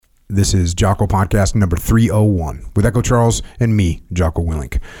This is Jocko Podcast number 301 with Echo Charles and me, Jocko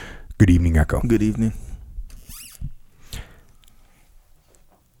Willink. Good evening, Echo. Good evening.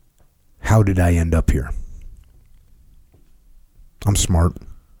 How did I end up here? I'm smart.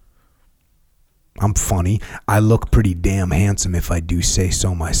 I'm funny. I look pretty damn handsome if I do say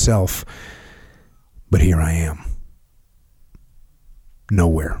so myself. But here I am.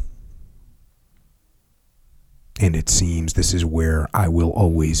 Nowhere. And it seems this is where I will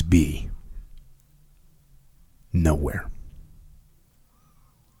always be. Nowhere.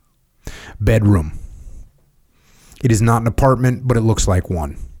 Bedroom. It is not an apartment, but it looks like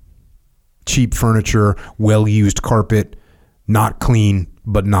one. Cheap furniture, well-used carpet, not clean,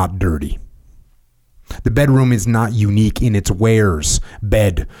 but not dirty. The bedroom is not unique in its wares.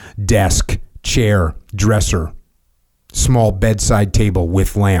 Bed, desk, chair, dresser, small bedside table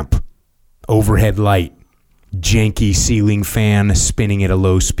with lamp, overhead light, janky ceiling fan spinning at a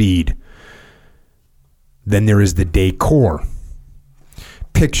low speed. Then there is the decor.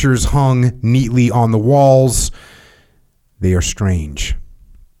 Pictures hung neatly on the walls. They are strange,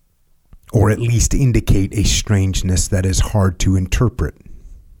 or at least indicate a strangeness that is hard to interpret.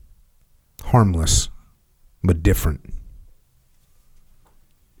 Harmless, but different.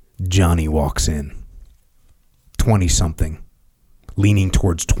 Johnny walks in. 20-something, leaning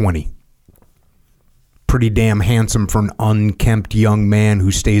towards 20. Pretty damn handsome for an unkempt young man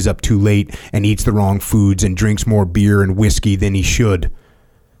who stays up too late and eats the wrong foods and drinks more beer and whiskey than he should.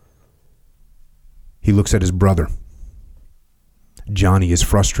 He looks at his brother. Johnny is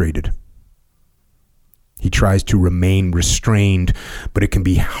frustrated. He tries to remain restrained, but it can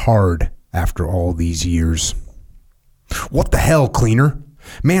be hard after all these years. What the hell, cleaner?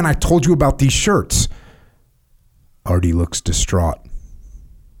 Man, I told you about these shirts. Artie looks distraught.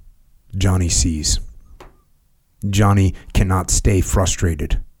 Johnny sees. Johnny cannot stay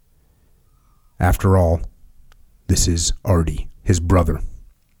frustrated. After all, this is Artie, his brother.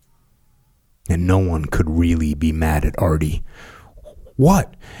 And no one could really be mad at Artie.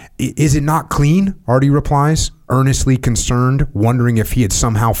 What? Is it not clean? Artie replies, earnestly concerned, wondering if he had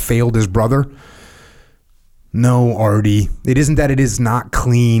somehow failed his brother. No, Artie, it isn't that it is not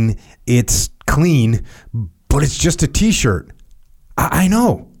clean. It's clean, but it's just a t-shirt. I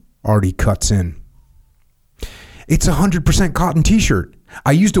know, Artie cuts in. It's a 100% cotton t-shirt.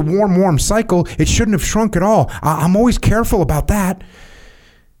 I used a warm cycle. It shouldn't have shrunk at all. I'm always careful about that.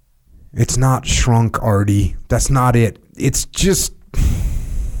 It's not shrunk, Artie. That's not it. It's just...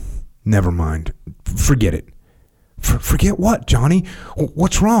 Never mind. Forget it. Forget what, Johnny?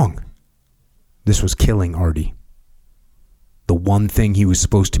 What's wrong? This was killing Artie. The one thing he was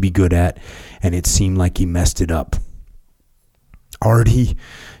supposed to be good at, and it seemed like he messed it up. Artie,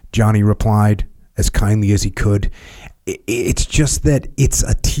 Johnny replied, as kindly as he could, it's just that it's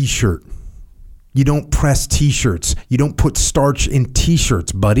a t-shirt. You don't press t-shirts. You don't put starch in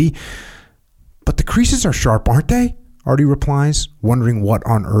t-shirts, buddy. But the creases are sharp, aren't they? Artie replies, wondering what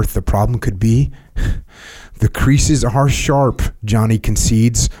on earth the problem could be. The creases are sharp, Johnny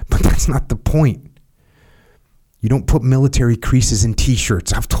concedes, but that's not the point. You don't put military creases in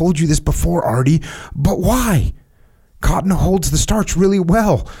t-shirts. I've told you this before, Artie, but why? Cotton holds the starch really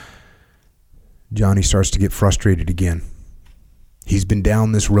well. Johnny starts to get frustrated again. He's been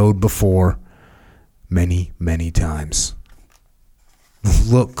down this road before many, many times.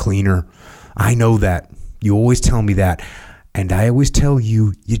 Look, cleaner, I know that. You always tell me that. And I always tell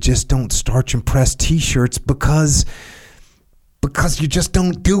you, you just don't starch and press t-shirts because you just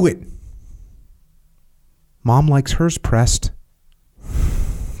don't do it. Mom likes hers pressed.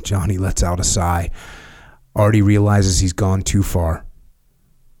 Johnny lets out a sigh. Artie realizes he's gone too far.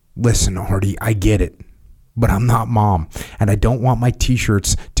 Listen, Artie, I get it. But I'm not Mom. And I don't want my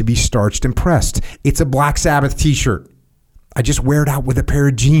t-shirts to be starched and pressed. It's a Black Sabbath t-shirt. I just wear it out with a pair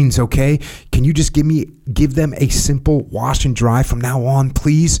of jeans, okay? Can you just give them a simple wash and dry from now on,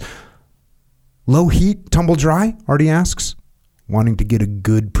 please? Low heat, tumble dry? Artie asks, wanting to get a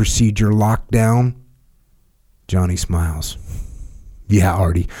good procedure locked down. Johnny smiles. Yeah,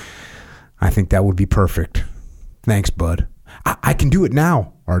 Artie, I think that would be perfect. Thanks, bud. I can do it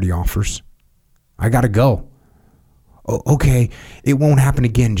now, Artie offers. I gotta go. Okay, it won't happen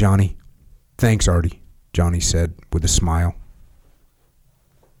again, Johnny. Thanks, Artie, Johnny said with a smile.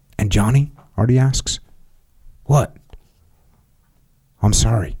 And Johnny? Artie asks. What? I'm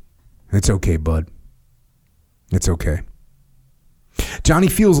sorry. It's okay, bud. It's okay. Johnny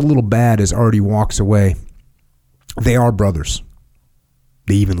feels a little bad as Artie walks away. They are brothers.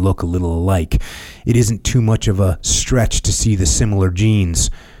 They even look a little alike. It isn't too much of a stretch to see the similar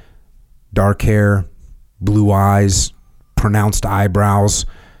genes. Dark hair, blue eyes, pronounced eyebrows.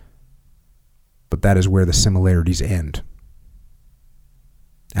 but that is where the similarities end.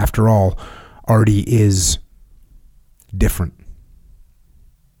 After all, Artie is different.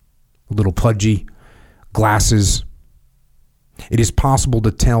 A little pudgy, glasses. It is possible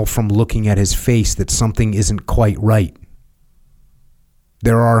to tell from looking at his face that something isn't quite right.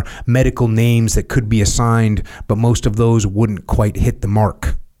 There are medical names that could be assigned, but most of those wouldn't quite hit the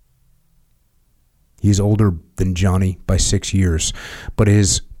mark. He is older than Johnny by 6 years, but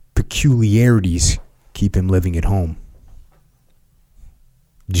his peculiarities keep him living at home.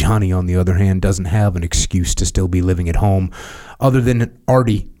 Johnny, on the other hand, doesn't have an excuse to still be living at home other than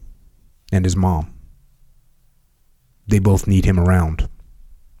Artie and his mom. They both need him around.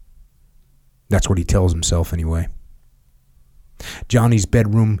 That's what he tells himself anyway. Johnny's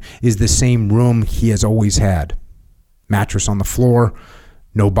bedroom is the same room he has always had. Mattress on the floor,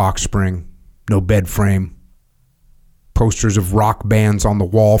 no box spring, no bed frame. Posters of rock bands on the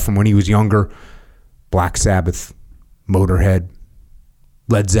wall from when he was younger. Black Sabbath, Motorhead,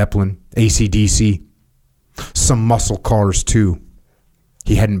 Led Zeppelin, AC/DC. Some muscle cars too.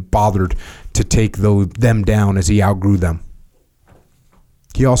 He hadn't bothered to take them down as he outgrew them.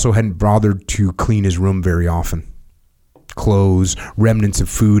 He also hadn't bothered to clean his room very often. Clothes, remnants of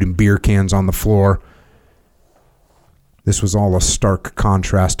food, and beer cans on the floor. This was all a stark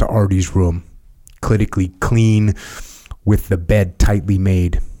contrast to Artie's room. Critically clean, with the bed tightly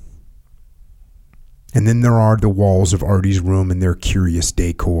made. And then there are the walls of Artie's room and their curious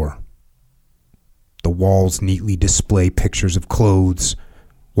decor. The walls neatly display pictures of clothes,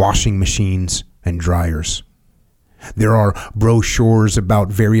 washing machines, and dryers. There are brochures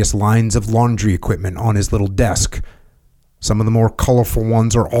about various lines of laundry equipment on his little desk. Some of the more colorful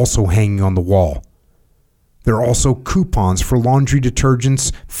ones are also hanging on the wall. There are also coupons for laundry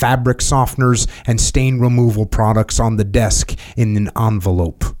detergents, fabric softeners, and stain removal products on the desk in an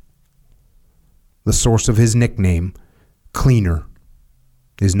envelope. The source of his nickname, Cleaner,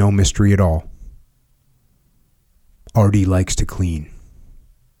 is no mystery at all. Artie likes to clean.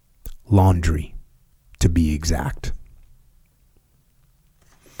 Laundry, to be exact.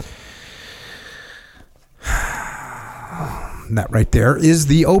 That right there is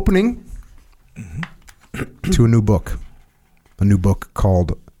the opening to a new book. A new book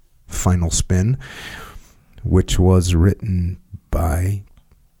called Final Spin, which was written by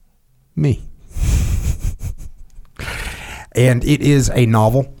me. And it is a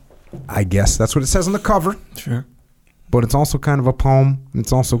novel. I guess that's what it says on the cover. Sure. But it's also kind of a poem.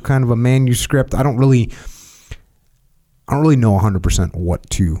 It's also kind of a manuscript. I don't really know 100% what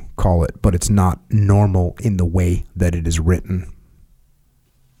to call it, but it's not normal in the way that it is written.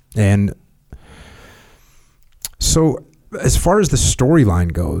 And so as far as the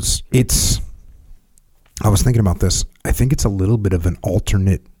storyline goes, I was thinking about this. I think it's a little bit of an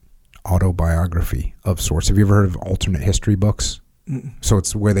alternate autobiography of sorts. Have you ever heard of alternate history books? So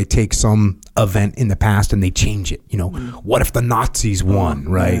it's where they take some event in the past and they change it. You know, what if the Nazis won,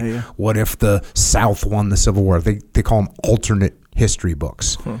 right? Yeah. What if the South won the Civil War? They call them alternate history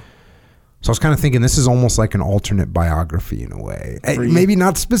books. Huh. So I was kind of thinking this is almost like an alternate biography in a way. Maybe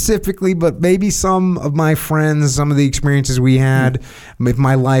not specifically, but maybe some of my friends, some of the experiences we had with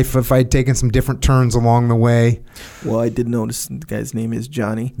my life, if I'd taken some different turns along the way. Well, I did notice the guy's name is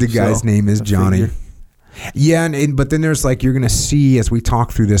Johnny. The guy's name is Johnny. Yeah, but then there's like, you're going to see as we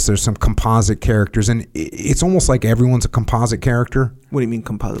talk through this, there's some composite characters, and it's almost like everyone's a composite character. What do you mean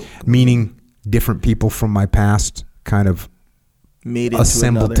composite? Meaning different people from my past kind of made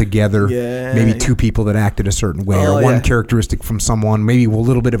assembled together. Maybe two people that acted a certain way, or one characteristic from someone, maybe a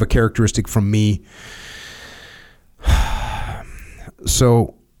little bit of a characteristic from me.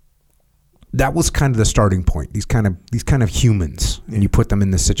 So that was kind of the starting point. These kind of humans, and you put them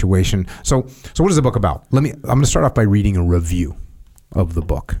in this situation. So what is the book about? I'm going to start off by reading a review of the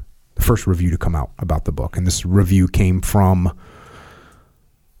book. The first review to come out about the book, and this review came from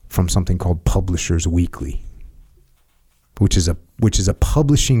something called Publishers Weekly, which is a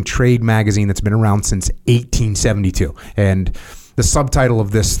publishing trade magazine that's been around since 1872. And the subtitle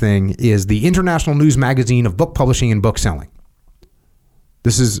of this thing is the International News Magazine of Book Publishing and Book Selling.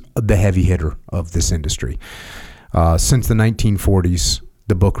 This is the heavy hitter of this industry. Since the 1940s,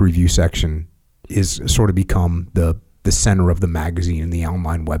 the book review section is sort of become the center of the magazine and the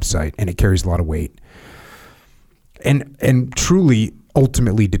online website, and it carries a lot of weight. And truly,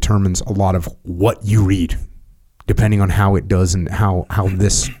 ultimately determines a lot of what you read, depending on how it does and how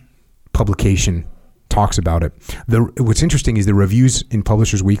this publication talks about it. What's interesting is the reviews in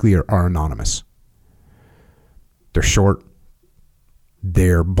Publishers Weekly are anonymous. They're short.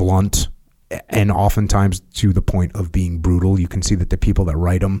 They're blunt, and oftentimes to the point of being brutal. You can see that the people that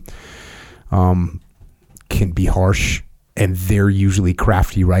write them can be harsh, and they're usually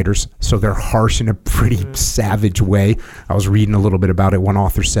crafty writers, so they're harsh in a pretty savage way. I was reading a little bit about it. One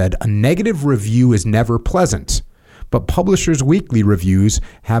author said, "A negative review is never pleasant, but Publishers Weekly reviews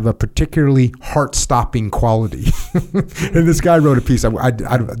have a particularly heart-stopping quality." And this guy wrote a piece. I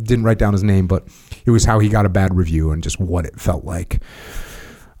didn't write down his name, but it was how he got a bad review and just what it felt like.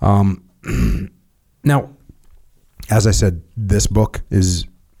 Now, as I said, this book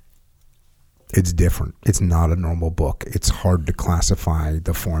it's different. It's not a normal book. It's hard to classify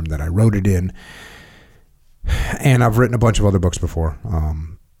the form that I wrote it in. And I've written a bunch of other books before.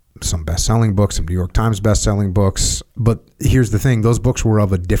 Some best-selling books, some New York Times best-selling books. But here's the thing. Those books were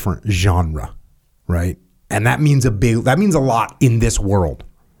of a different genre, right? And that means a lot in this world.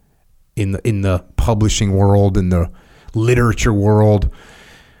 In the publishing world, in the literature world.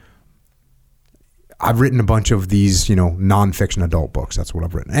 I've written a bunch of these, nonfiction adult books. That's what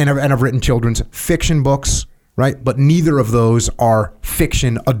I've written. And I've written children's fiction books, right? But neither of those are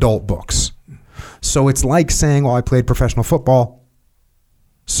fiction adult books. So it's like saying, well, I played professional football,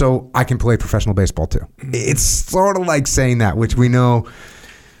 so I can play professional baseball too. It's sort of like saying that, which we know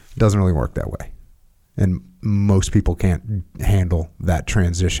doesn't really work that way. And most people can't handle that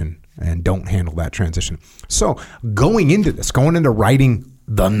transition and don't handle that transition. So going into writing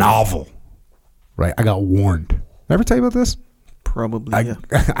the novel, right? I got warned. Did I ever tell you about this? Probably, yeah.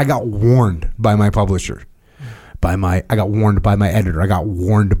 I got warned by my publisher. I got warned by my editor. I got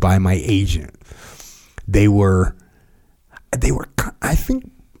warned by my agent. They were, I think,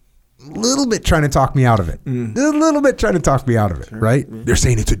 a little bit trying to talk me out of it. A little bit trying to talk me out of it, sure. Right? Yeah. They're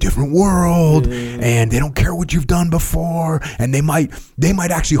saying it's a different world, and they don't care what you've done before, and they might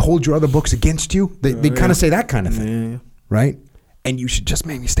actually hold your other books against you. They kind of say that kind of thing, right? And you should just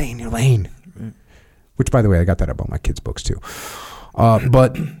maybe stay in your lane. Which, by the way, I got that about my kids' books too.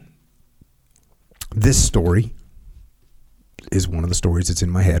 But this story is one of the stories that's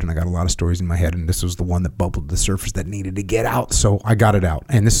in my head, and I got a lot of stories in my head, and this was the one that bubbled to the surface that needed to get out, so I got it out.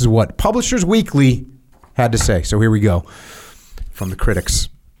 And this is what Publishers Weekly had to say. So here we go from the critics.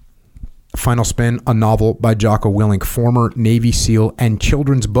 Final Spin, a novel by Jocko Willink, former Navy SEAL and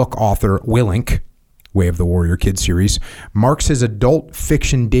children's book author. Willink, Way of the Warrior Kids series, marks his adult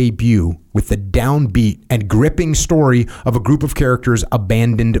fiction debut with the downbeat and gripping story of a group of characters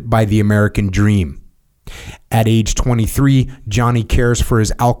abandoned by the American dream. At age 23, Johnny cares for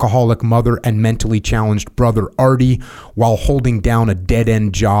his alcoholic mother and mentally challenged brother Artie while holding down a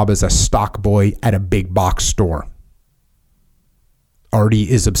dead-end job as a stock boy at a big box store. Artie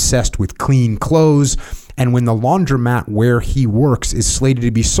is obsessed with clean clothes, and when the laundromat where he works is slated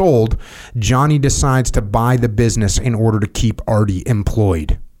to be sold, Johnny decides to buy the business in order to keep Artie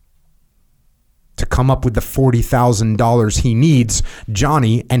employed. To come up with the $40,000 he needs,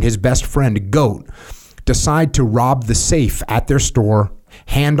 Johnny and his best friend Goat decide to rob the safe at their store,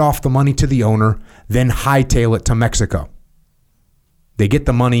 hand off the money to the owner, then hightail it to Mexico. They get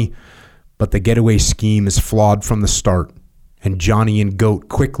the money, but the getaway scheme is flawed from the start, and Johnny and Goat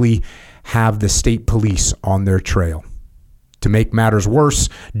quickly have the state police on their trail. To make matters worse,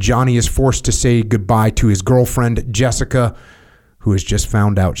 Johnny is forced to say goodbye to his girlfriend, Jessica, who has just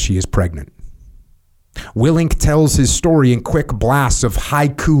found out she is pregnant. Willink tells his story in quick blasts of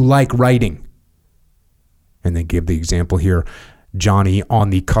haiku-like writing. And they give the example here, Johnny on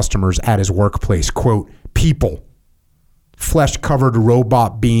the customers at his workplace, quote, people, flesh-covered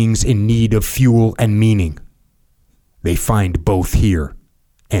robot beings in need of fuel and meaning. They find both here,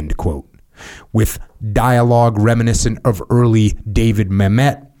 end quote. With dialogue reminiscent of early David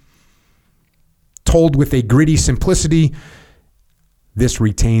Mamet, told with a gritty simplicity, this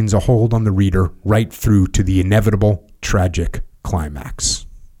retains a hold on the reader right through to the inevitable tragic climax.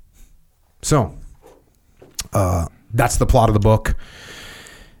 So, that's the plot of the book,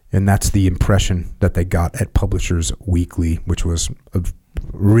 and that's the impression that they got at Publishers Weekly, which was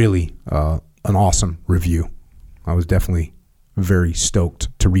really an awesome review. I was definitely very stoked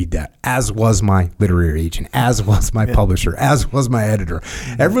to read that, as was my literary agent, as was my publisher, as was my editor.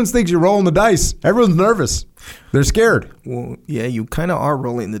 Everyone thinks you're rolling the dice. Everyone's nervous. They're scared. Well, yeah, you kind of are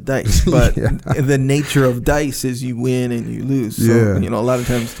rolling the dice, but the nature of dice is you win and you lose. So, a lot of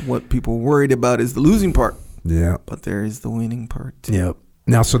times what people are worried about is the losing part. Yeah. But there is the winning part too. Yeah.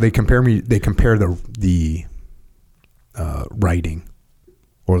 Now, so they compare the writing,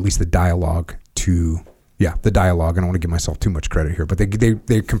 or at least the dialogue to... Yeah, the dialogue. I don't want to give myself too much credit here, but they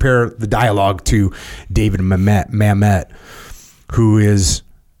compare the dialogue to David Mamet, who is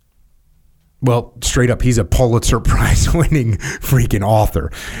Well, straight up, he's a Pulitzer Prize winning freaking author.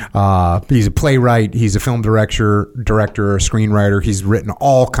 He's a playwright. He's a film director, screenwriter. He's written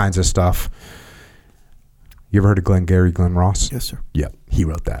all kinds of stuff. You ever heard of Glenn Ross? Yes, sir. Yep, he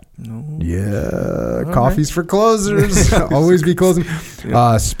wrote that. No. Yeah, all Coffee's right. For closers. Always be closing.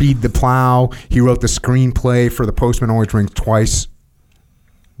 Yep. Speed the Plow. He wrote the screenplay for The Postman Always Rings Twice.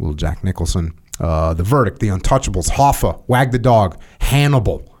 Little Jack Nicholson. The Verdict, The Untouchables, Hoffa, Wag the Dog,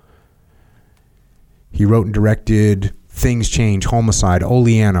 Hannibal. He wrote and directed Things Change, Homicide,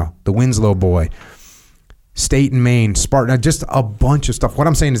 Oleana, The Winslow Boy, State and Maine, Spartan, just a bunch of stuff. What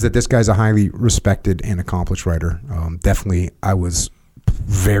I'm saying is that this guy's a highly respected and accomplished writer. Definitely, I was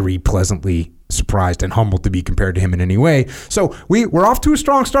very pleasantly surprised and humbled to be compared to him in any way. So we're off to a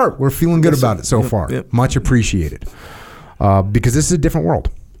strong start. We're feeling good about it so far. Yep. Much appreciated. Because this is a different world.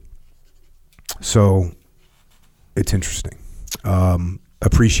 So it's interesting.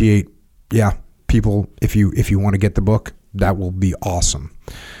 Appreciate, people, if you want to get the book, that will be awesome.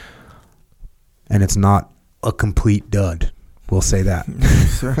 And it's not a complete dud. We'll say that.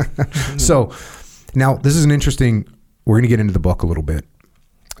 Yes, sir. So now this is an interesting, we're going to get into the book a little bit,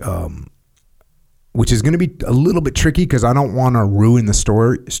 which is going to be a little bit tricky because I don't want to ruin the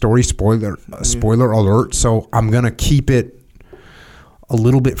story spoiler alert. So I'm going to keep it a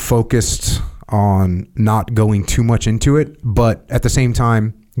little bit focused on not going too much into it, but at the same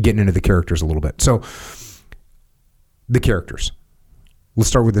time, getting into the characters a little bit. So the characters. Let's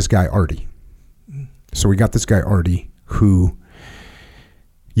start with this guy, Artie. So we got this guy, Artie, who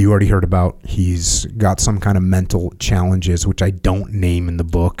you already heard about. He's got some kind of mental challenges, which I don't name in the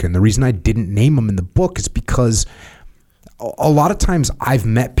book. And the reason I didn't name him in the book is because a lot of times I've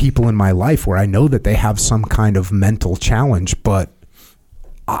met people in my life where I know that they have some kind of mental challenge, but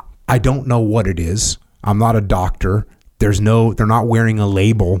I don't know what it is. I'm not a doctor. They're not wearing a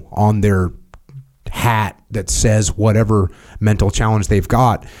label on their hat that says whatever mental challenge they've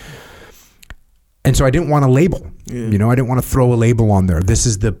got. And so I didn't want a label. Yeah. I didn't want to throw a label on there. This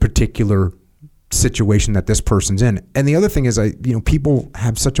is the particular situation that this person's in. And the other thing is, people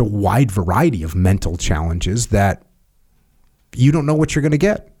have such a wide variety of mental challenges that you don't know what you're going to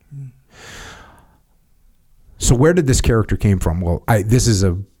get. So where did this character came from? Well, this is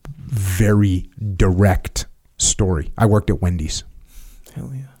a very direct story. I worked at Wendy's.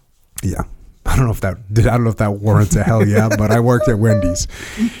 Hell yeah. Yeah. I don't know if that warrants a hell yeah, but I worked at Wendy's.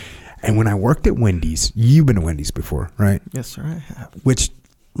 And when I worked at Wendy's, you've been to Wendy's before, right? Yes, sir, I have. Which,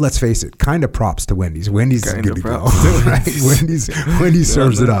 let's face it, kind of props to Wendy's. Wendy's is good to go, right? Wendy's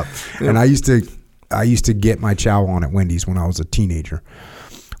serves it up. Yep. And I used to get my chow on at Wendy's when I was a teenager.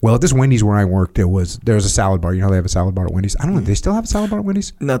 Well, at this Wendy's where I worked, there was a salad bar. You know how they have a salad bar at Wendy's? I don't know. Do they still have a salad bar at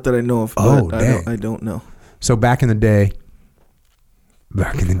Wendy's? Not that I know of. Oh, dang. I don't know. So back in the day,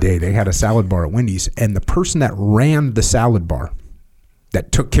 they had a salad bar at Wendy's, and the person that ran the salad bar,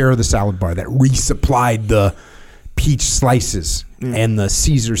 that took care of the salad bar, that resupplied the peach slices and the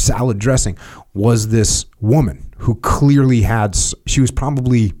Caesar salad dressing, was this woman who clearly she was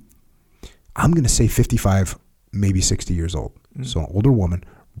probably, I'm going to say 55, maybe 60 years old. So an older woman,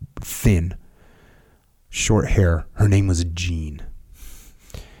 thin, short hair. Her name was Jean.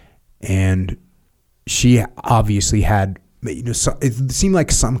 And she obviously had, it seemed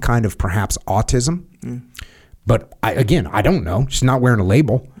like some kind of perhaps autism. But I don't know. She's not wearing a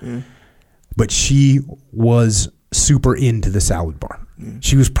label. But she was super into the salad bar.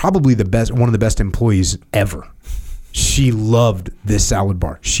 She was probably one of the best employees ever. She loved this salad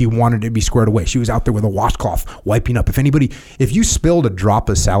bar. She wanted it to be squared away. She was out there with a washcloth wiping up. If you spilled a drop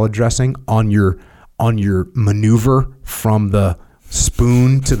of salad dressing on your maneuver from the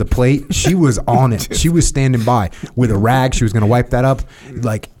spoon to the plate, she was on it. She was standing by with a rag. She was going to wipe that up,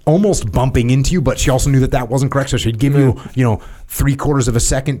 like almost bumping into you, but she also knew that wasn't correct. So she'd give you, 3/4 of a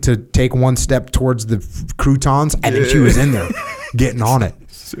second to take one step towards the croutons, and then she was in there getting on it.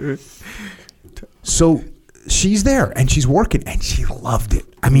 So she's there and she's working and she loved it.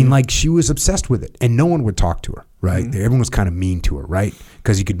 I mean, like, she was obsessed with it, and no one would talk to her, right? Everyone was kind of mean to her, right?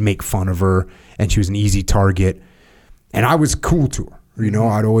 Because you could make fun of her and she was an easy target. And I was cool to her.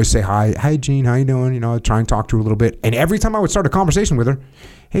 I'd always say, hi, Jean, how you doing? I'd try and talk to her a little bit. And every time I would start a conversation with her,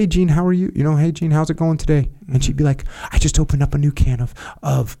 hey, Jean, how are you? Hey, Jean, how's it going today? And she'd be like, I just opened up a new can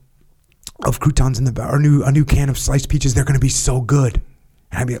of croutons in a new can of sliced peaches. They're going to be so good.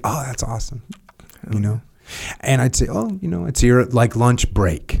 And I'd be like, oh, that's awesome. And I'd say, I'd see her at like lunch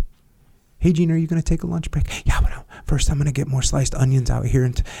break. Hey, Jean, are you going to take a lunch break? Yeah, but first I'm going to get more sliced onions out here.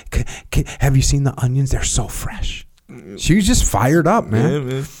 And have you seen the onions? They're so fresh. She was just fired up, man. Yeah,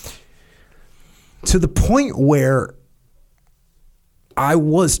 man. To the point where I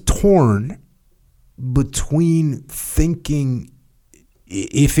was torn between thinking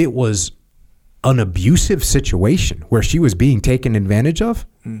if it was an abusive situation where she was being taken advantage of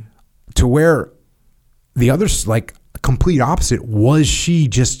to where the other, like, complete opposite, was she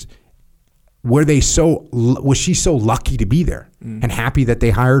so lucky to be there and happy that they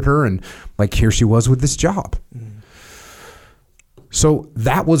hired her, and like here she was with this job. So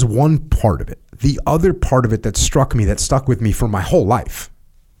that was one part of it. The other part of it that stuck with me for my whole life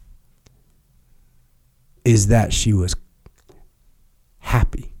is that she was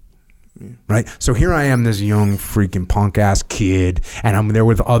happy. Right? So here I am, this young freaking punk ass kid, and I'm there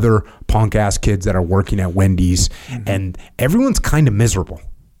with other punk ass kids that are working at Wendy's, and everyone's kind of miserable,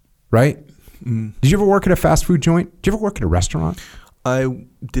 right? Did you ever work at a fast food joint? Did you ever work at a restaurant? I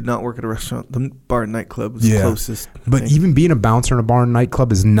did not work at a restaurant. The bar and nightclub was the closest. But even being a bouncer in a bar and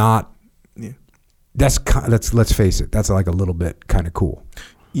nightclub is not. Yeah. Let's face it. That's like a little bit kind of cool.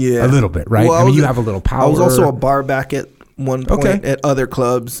 Yeah, a little bit, right? Well, you have a little power. I was also a bar back at one point at other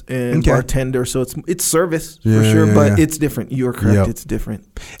clubs and bartender, so it's service for sure, but it's different. You are correct. Yep. It's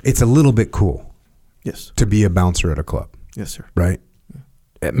different. It's a little bit cool. Yes. To be a bouncer at a club. Yes, sir. Right.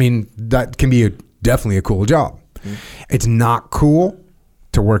 Yeah. I mean, that can be definitely a cool job. It's not cool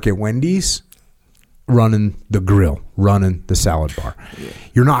to work at Wendy's running the grill, running the salad bar. Yeah.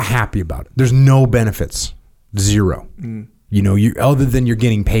 You're not happy about it. There's no benefits. Zero. You know, other than you're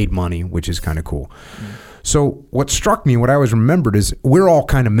getting paid money, which is kind of cool. So what struck me, what I always remembered, is we're all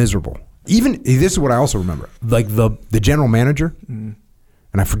kind of miserable. Even this is what I also remember. Like the general manager, and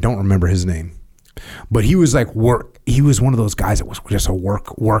I don't remember his name, but he was like he was one of those guys that was just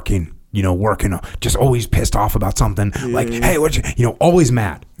working, just always pissed off about something. Like, hey, always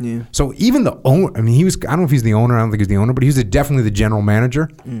mad. Yeah. So even the owner, I mean, I don't know if he's the owner. I don't think he's the owner, but he was definitely the general manager.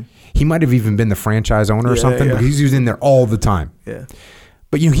 He might have even been the franchise owner or something, because he was in there all the time. Yeah.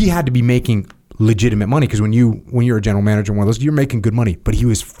 But he had to be making legitimate money, because when you're a general manager, one of those, you're making good money. But he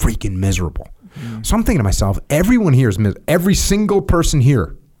was freaking miserable. So I'm thinking to myself, everyone here is every single person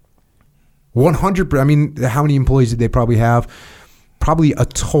here, 100%. I mean, how many employees did they probably have? Probably a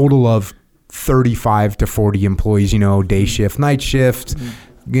total of 35 to 40 employees. Day shift, night shift.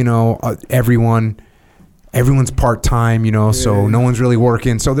 Everyone's part-time, so no one's really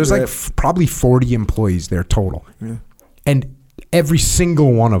working. So there's probably 40 employees there total. Yeah. And every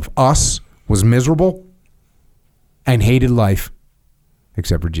single one of us was miserable and hated life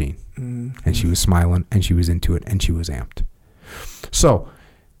except for Jean. And she was smiling and she was into it and she was amped. So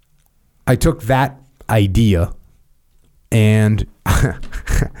I took that idea, and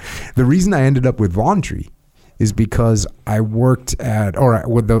the reason I ended up with laundry is because I worked at,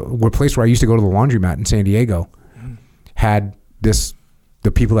 the place where I used to go to the laundromat in San Diego had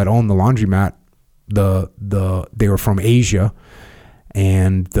the people that owned the laundromat, they were from Asia,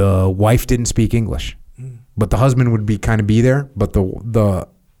 and the wife didn't speak English, but the husband would be there, but the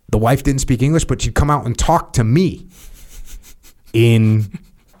wife didn't speak English, but she'd come out and talk to me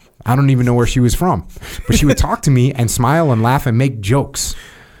I don't even know where she was from, but she would talk to me and smile and laugh and make jokes.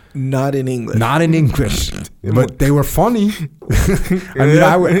 Not in English. But they were funny.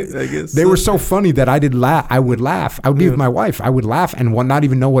 I guess they were so funny that I would laugh. I would be with my wife. I would laugh and not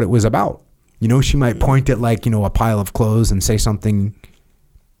even know what it was about. She might point at a pile of clothes and say something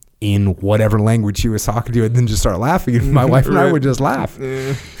in whatever language she was talking to, and then just start laughing. And my wife and I would just laugh.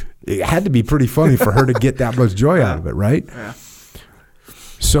 It had to be pretty funny for her to get that much joy out of it, right? Yeah.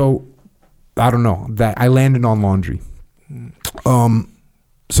 So I don't know, that I landed on laundry.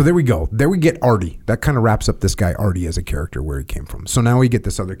 So there we go. There we get Artie. That kind of wraps up this guy Artie as a character, where he came from. So now we get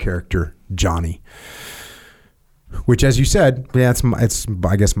this other character, Johnny, which, as you said, it's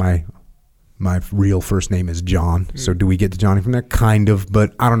I guess my real first name is John. So do we get to Johnny from there? Kind of,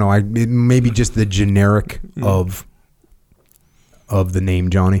 but I don't know. Maybe just the generic of the name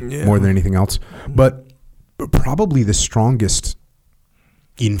Johnny more than anything else. But probably the strongest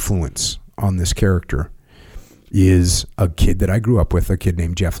influence on this character is a kid that I grew up with, a kid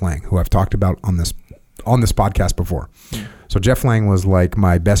named Jeff Lang, who I've talked about on this podcast before. So Jeff Lang was like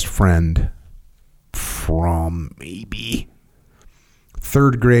my best friend from maybe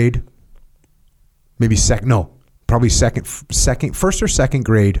third grade, first or second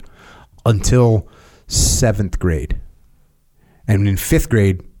grade until seventh grade. And in fifth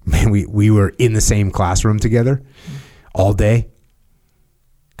grade, man, we were in the same classroom together all day.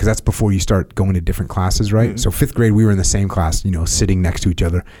 Because that's before you start going to different classes, right? So fifth grade, we were in the same class, sitting next to each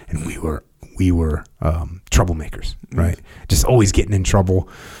other, and we were troublemakers, right? Just always getting in trouble,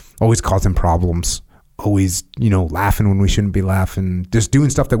 always causing problems, always laughing when we shouldn't be laughing, just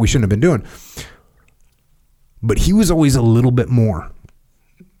doing stuff that we shouldn't have been doing. But he was always a little bit more.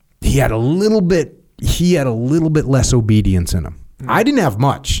 He had a little bit. he had a little bit less obedience in him. I didn't have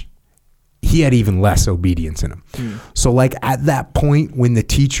much. He had even less obedience in him. So like at that point when the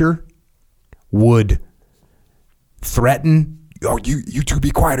teacher would threaten, oh, you two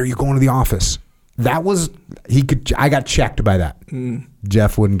be quiet or you going to the office. That was, I got checked by that.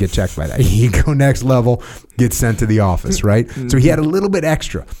 Jeff wouldn't get checked by that. He'd go next level, get sent to the office, right? So he had a little bit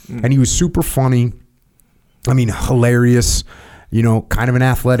extra. And he was super funny. I mean, hilarious, kind of an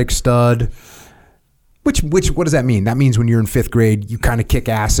athletic stud. Which what does that mean? That means when you're in 5th grade, you kind of kick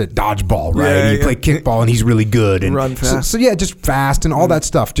ass at dodgeball, right? And you play kickball and he's really good. And run fast. So yeah, just fast and all that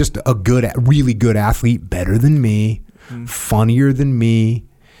stuff. Just a really good athlete, better than me, funnier than me.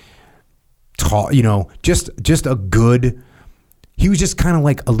 Tall, just a good, he was just kind of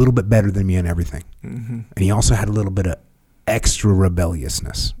like a little bit better than me on everything. And he also had a little bit of extra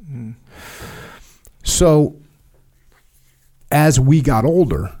rebelliousness. So as we got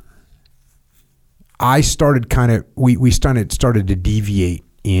older, I started we started to deviate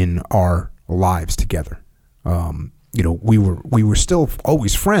in our lives together. We were still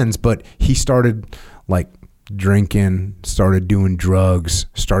always friends, but he started like drinking, started doing drugs,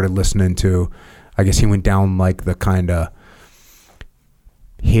 started listening to, I guess he went down like the kind of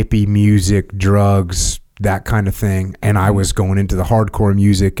hippie music, drugs, that kind of thing. And I was going into the hardcore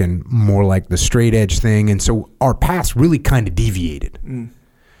music and more like the straight edge thing. And so our paths really kind of deviated.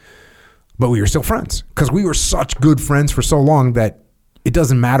 But we were still friends because we were such good friends for so long that it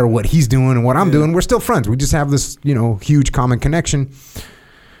doesn't matter what he's doing and what I'm doing. We're still friends. We just have this, huge common connection.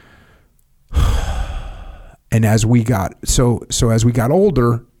 And as we got as we got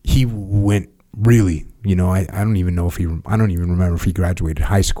older, he went really, I don't even remember if he graduated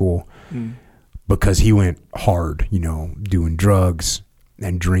high school because he went hard, doing drugs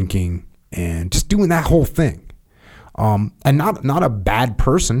and drinking and just doing that whole thing. And not a bad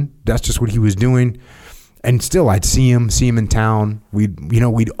person. That's just what he was doing. And still I'd see him in town.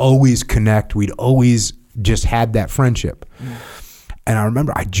 We'd always connect. We'd always just had that friendship. And I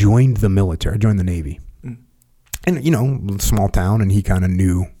remember I joined the military. I joined the Navy. And, small town, and he kind of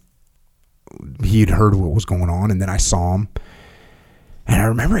knew, he had heard what was going on, and then I saw him. And I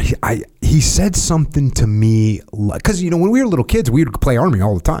remember he said something to me, because, when we were little kids, we would play Army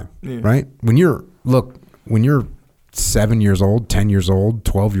all the time, right? When you're 7 years old, 10 years old,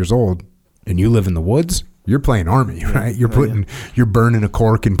 12 years old, and you live in the woods, you're playing Army, right? You're burning a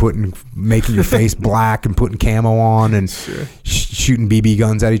cork and making your face black and putting camo on and shooting BB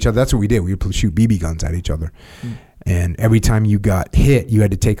guns at each other. That's what we did. We would shoot BB guns at each other. And every time you got hit, you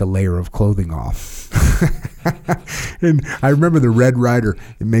had to take a layer of clothing off. And I remember the Red Ryder,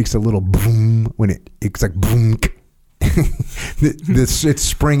 it makes a little boom when it's like boom. It's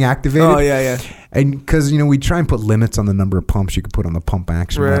spring activated. Oh, yeah. And because, we try and put limits on the number of pumps you could put on the pump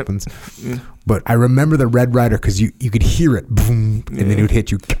action weapons. But I remember the Red Ryder because you could hear it, boom, and then it would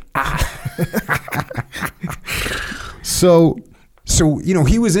hit you. So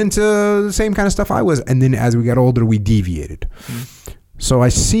he was into the same kind of stuff I was. And then as we got older, we deviated. So I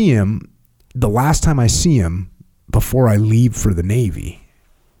see him, the last time I see him before I leave for the Navy,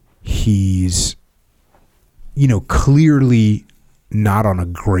 he's, clearly not on a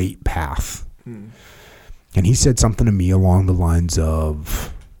great path. And he said something to me along the lines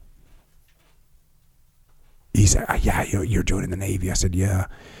of, he said, yeah, you're doing it in the Navy. I said, yeah.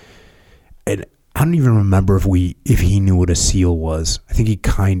 And I don't even remember if he knew what a SEAL was. I think he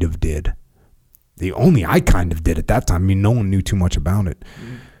kind of did. I kind of did at that time. I mean, no one knew too much about it.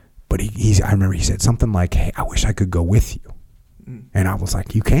 But I remember he said something like, hey, I wish I could go with you. And I was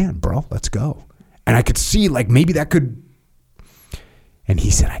like, you can, bro, let's go. And I could see like maybe that could. And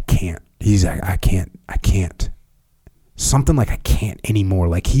he said, I can't. He's like, I can't. Something like I can't anymore.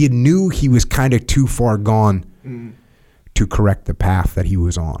 Like he knew he was kind of too far gone to correct the path that he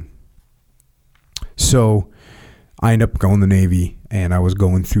was on. So I ended up going to the Navy and I was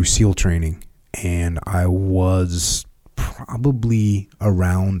going through SEAL training. And I was probably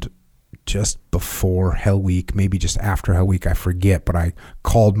around just before Hell Week, maybe just after Hell Week, I forget. But I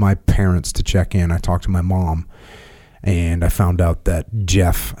called my parents to check in. I talked to my mom. And I found out that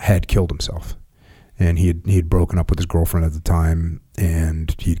Jeff had killed himself, and he had broken up with his girlfriend at the time,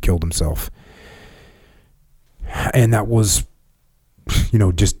 and he'd killed himself. And that was,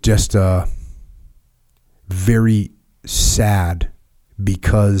 just very sad,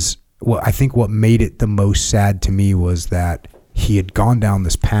 because I think what made it the most sad to me was that he had gone down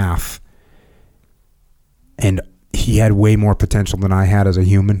this path, and he had way more potential than I had as a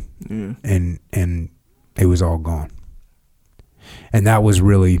human, and it was all gone. And that was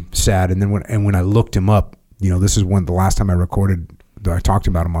really sad. And then when I looked him up, this is the last time I recorded I talked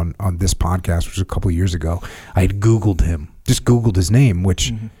about him on this podcast, which was a couple of years ago. I had Googled him, just Googled his name,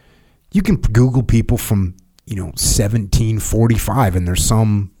 which you can Google people from, 1745, and there's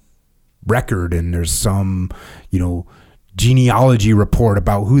some record and there's some, genealogy report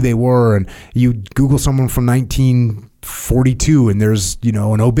about who they were. And you Google someone from 1942 and there's,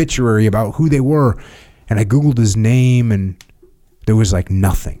 an obituary about who they were. And I Googled his name and there was like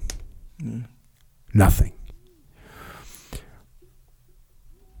nothing. Nothing.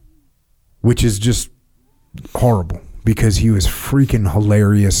 Which is just horrible because he was freaking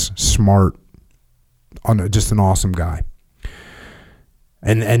hilarious, smart, just an awesome guy.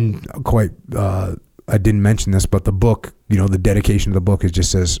 And quite, I didn't mention this, but the book, the dedication of the book,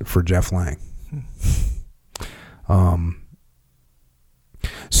 just says for Jeff Lang.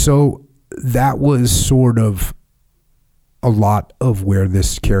 So that was sort of a lot of where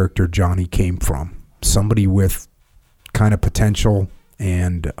this character Johnny came from. Somebody with kind of potential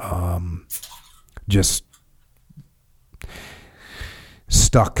and just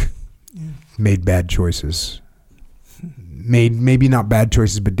stuck, made bad choices. Made maybe not bad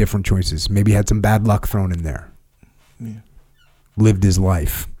choices, but different choices. Maybe had some bad luck thrown in there. Yeah. Lived his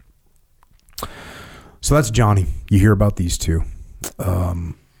life. So that's Johnny. You hear about these two.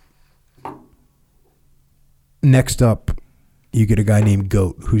 Next up, you get a guy named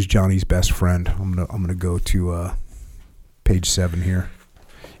Goat, who's Johnny's best friend. I'm gonna go to page 7 here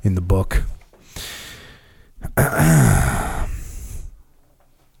in the book.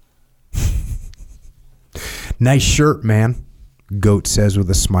 Nice shirt, man, Goat says with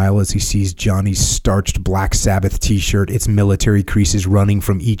a smile as he sees Johnny's starched Black Sabbath t-shirt, its military creases running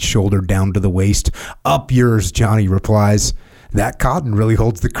from each shoulder down to the waist. Up yours, Johnny replies. That cotton really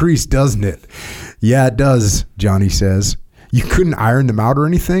holds the crease, doesn't it? Yeah, it does, Johnny says. You couldn't iron them out or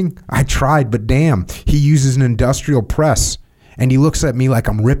anything? I tried, but damn, he uses an industrial press. And he looks at me like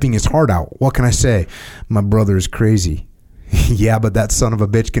I'm ripping his heart out. What can I say? My brother is crazy. Yeah, but that son of a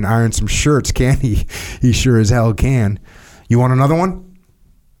bitch can iron some shirts, can't he? He sure as hell can. You want another one?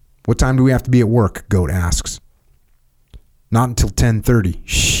 What time do we have to be at work? Goat asks. Not until 10:30.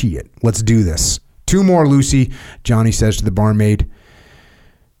 Shit, let's do this. 2 more, Lucy, Johnny says to the barmaid.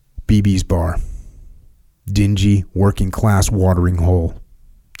 BB's bar. Dingy, working class watering hole.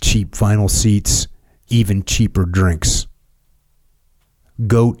 Cheap vinyl seats, even cheaper drinks.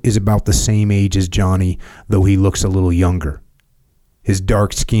 Goat is about the same age as Johnny, though he looks a little younger. His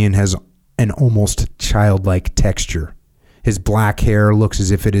dark skin has an almost childlike texture. His black hair looks as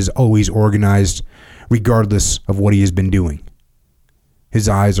if it is always organized, regardless of what he has been doing. His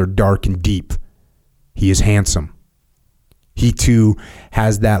eyes are dark and deep. He is handsome. He, too,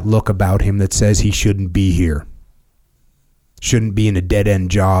 has that look about him that says he shouldn't be here. Shouldn't be in a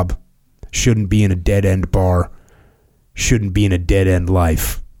dead-end job. Shouldn't be in a dead-end bar. Shouldn't be in a dead-end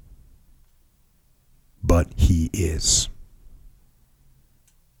life. But he is.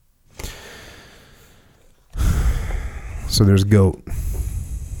 So there's Goat.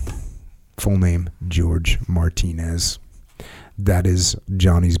 Full name, George Martinez. That is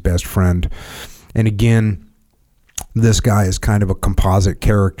Johnny's best friend. And again, this guy is kind of a composite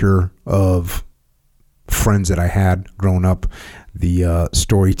character of friends that I had growing up. The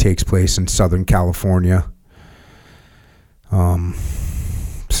story takes place in Southern California.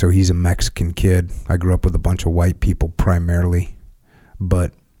 So he's a Mexican kid. I grew up with a bunch of white people primarily.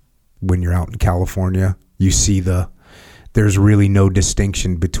 But when you're out in California, you see there's really no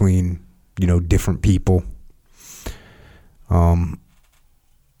distinction between, different people. And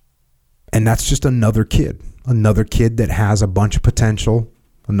that's just another kid that has a bunch of potential,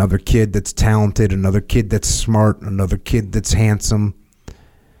 another kid that's talented, another kid that's smart, another kid that's handsome,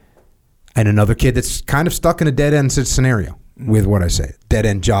 and another kid that's kind of stuck in a dead-end scenario with what I say.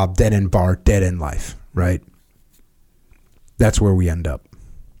 Dead-end job, dead-end bar, dead-end life, right? That's where we end up.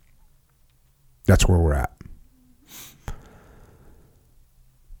 That's where we're at.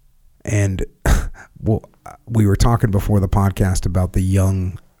 And, well, we were talking before the podcast about the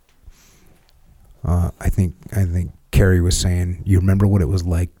young, I think Carrie was saying, you remember what it was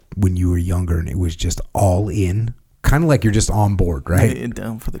like when you were younger and it was just all in? Kind of like you're just on board, right? Yeah,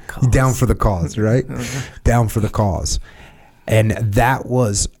 down for the cause. Down for the cause, right? Down for the cause. And that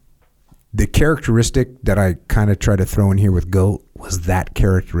was the characteristic that I kind of try to throw in here with Goat, was that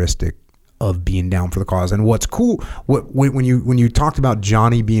characteristic of being down for the cause. And what's cool, when you talked about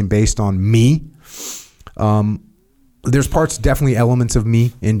Johnny being based on me, there's definitely elements of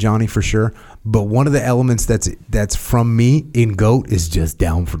me in Johnny for sure. But one of the elements that's from me in GOAT is just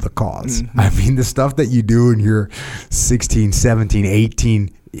down for the cause. I mean, the stuff that you do when you're 16, 17, 18,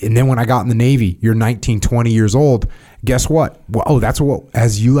 and then when I got in the Navy, you're 19, 20 years old. Guess what? Well, that's what,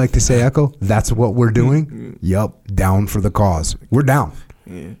 as you like to say, Echo, that's what we're doing. Yup, down for the cause. We're down.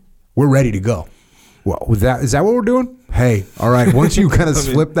 Yeah. We're ready to go. Well, is that what we're doing? Hey, all right. Once you kind of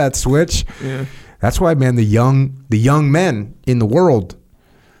flip that switch, that's why, man, the young men in the world,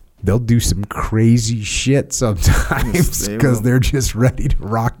 they'll do some crazy shit sometimes because they're just ready to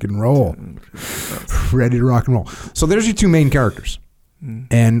rock and roll. Ready to rock and roll. So there's your two main characters.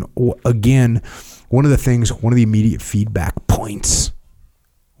 And again, one of the immediate feedback points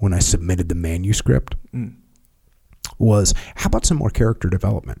when I submitted the manuscript was, how about some more character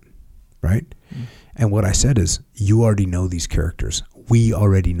development, right? And what I said is, you already know these characters. We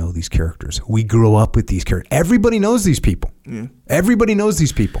already know these characters. We grew up with these characters. Everybody knows these people. Everybody knows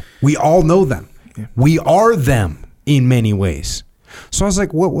these people. We all know them. We are them in many ways. So I was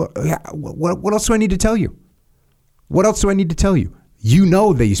like, what else do I need to tell you? What else do I need to tell you? You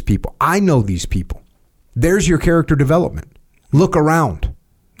know these people. I know these people. There's your character development. Look around.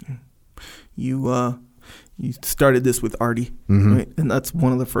 You started this with Artie, right? And that's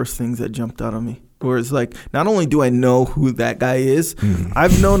one of the first things that jumped out on me. Where it's like, not only do I know who that guy is,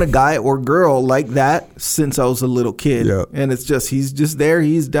 I've known a guy or girl like that since I was a little kid. And it's just, he's just there.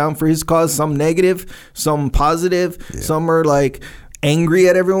 He's down for his cause. Some negative, some positive. Some are like angry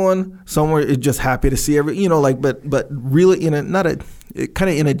at everyone. Some are just happy to see but really in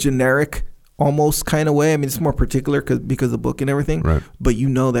a generic almost kind of way. I mean, it's more particular because of the book and everything. Right. But you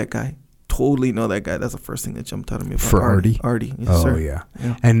know that guy. Totally know that guy. That's the first thing that jumped out of me about for Artie. Artie, yes, oh sir. Yeah.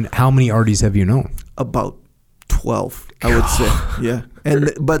 And how many Arties have you known? About 12, I would say. Yeah,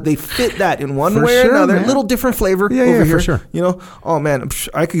 but they fit that in one way or another. A little different flavor over here. For sure. You know, oh man,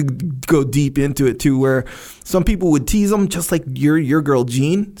 I could go deep into it too. Where some people would tease them, just like your girl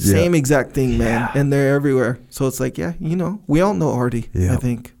Jean. Same exact thing, man. And they're everywhere. So it's like, we all know Artie. I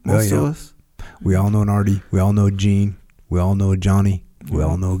think most of us. We all know an Artie. We all know Jean. We all know Johnny. We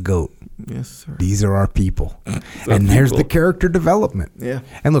all know GOAT. Yes, sir. These are our people. And there's the character development. Yeah.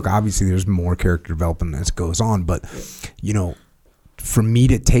 And look, obviously there's more character development as goes on, but for me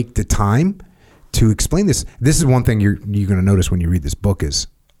to take the time to explain this is one thing you're going to notice when you read this book is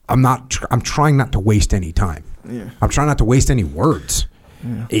I'm trying not to waste any time. Yeah. I'm trying not to waste any words.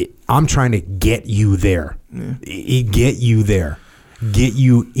 Yeah. I'm trying to get you there. Yeah. Get you there. Get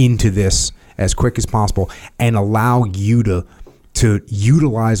you into this as quick as possible and allow you to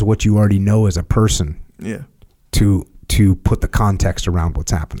utilize what you already know as a person to put the context around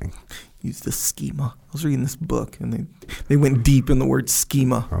what's happening. Use the schema. I was reading this book and they went deep in the word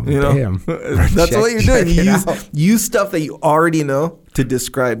schema. Oh, damn. That's what you're doing. You use stuff that you already know to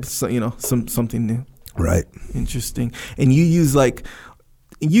describe something new. Right. Interesting. And you use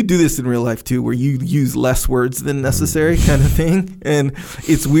you do this in real life too, where you use less words than necessary kind of thing. And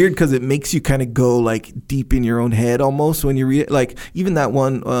it's weird because it makes you kind of go like deep in your own head almost when you read it. Like even that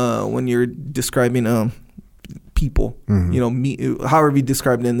one when you're describing people, me, however you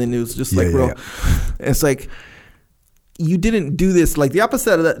described it, and then it was just it's like you didn't do this. Like the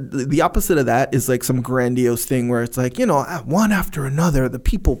opposite of that is like some grandiose thing where it's like, one after another, the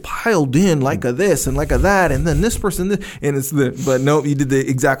people piled in like a this and like a that, and then this person, but no, you did the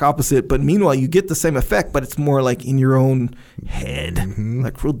exact opposite. But meanwhile, you get the same effect, but it's more like in your own head,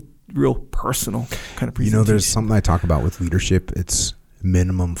 like real personal kind of presentation. There's something I talk about with leadership. It's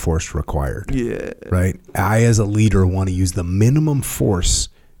minimum force required. Yeah. Right. I, as a leader, want to use the minimum force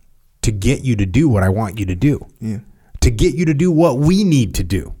to get you to do what I want you to do. Yeah. To get you to do what we need to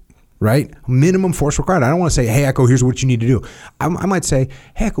do, right? Minimum force required. I don't want to say, hey, Echo, here's what you need to do. I might say,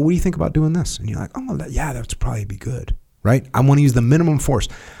 hey, Echo, what do you think about doing this? And you're like, oh, that's probably be good, right? I want to use the minimum force.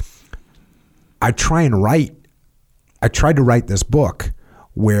 I tried to write this book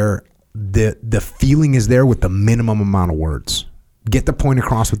where the feeling is there with the minimum amount of words. Get the point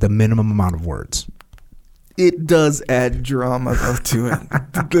across with the minimum amount of words. It does add drama though to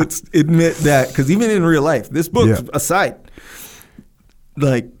it. Let's admit that, because even in real life, this book aside,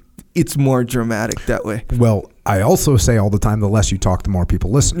 like it's more dramatic that way. Well, I also say all the time, the less you talk, the more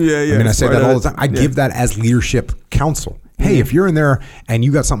people listen. Yeah. I mean, I say that all the time. I give that as leadership counsel. Hey, if you're in there and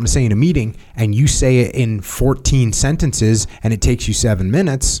you got something to say in a meeting and you say it in 14 sentences and it takes you 7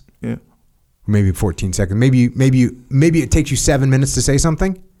 minutes, maybe 14 seconds, maybe it takes you 7 minutes to say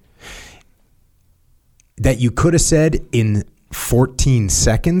something that you could have said in 14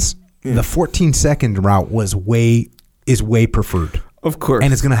 seconds, the 14-second route is way preferred. Of course.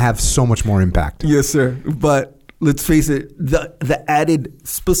 And it's going to have so much more impact. Yes, sir. But let's face it, the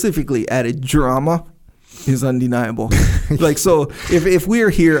specifically added drama is undeniable. Like, so if we are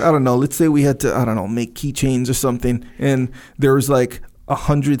here, I don't know, let's say we had to, I don't know, make keychains or something, and there was like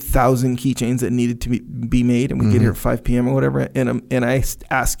 100,000 keychains that needed to be made, and we get here at 5 p.m. or whatever, and I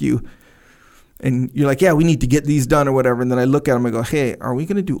ask you, and you're like, yeah, we need to get these done or whatever, and then I look at them and go, hey, are we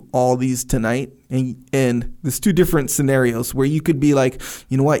going to do all these tonight? And there's two different scenarios where you could be like,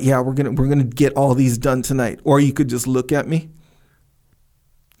 you know what, yeah, we're gonna get all these done tonight, or you could just look at me.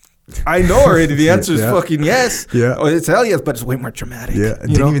 I know already the answer is fucking yes. Yeah. Or it's hell yes, but it's way more dramatic. Yeah.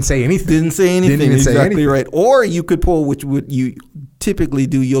 Didn't even say anything. Didn't say anything. Didn't even exactly say anything. Right. Or you could pull, which would you typically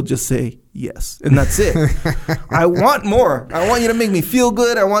do, you'll just say yes. And that's it. I want more. I want you to make me feel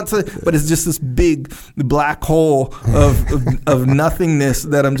good. I want to, but it's just this big black hole of nothingness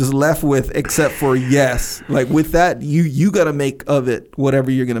that I'm just left with except for yes. Like with that, you got to make of it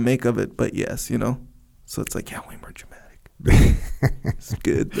whatever you're going to make of it. But yes, you know? So it's like, yeah, way more dramatic. It's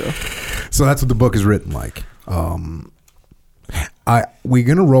good though. So that's what the book is written like. We're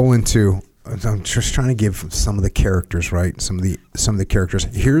gonna roll into. I'm just trying to give some of the characters, right? Some of the characters.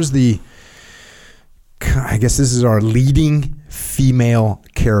 Here's I guess this is our leading female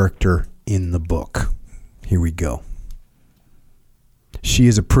character in the book. Here we go. She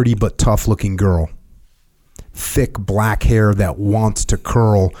is a pretty but tough-looking girl. Thick black hair that wants to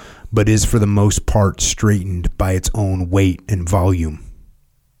curl, but is for the most part straightened by its own weight and volume.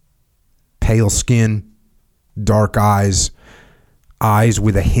 Pale skin, dark eyes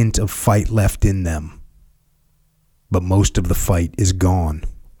with a hint of fight left in them. But most of the fight is gone.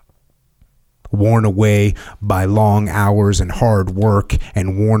 Worn away by long hours and hard work,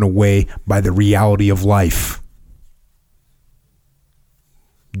 and worn away by the reality of life.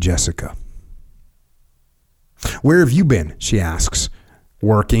 Jessica. Where have you been? She asks.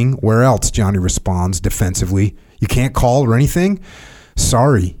 Working. Where else? Johnny responds defensively. You can't call or anything?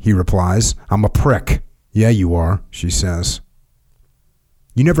 Sorry, he replies. I'm a prick. Yeah, you are, she says.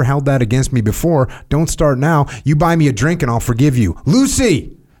 You never held that against me before. Don't start now. You buy me a drink and I'll forgive you.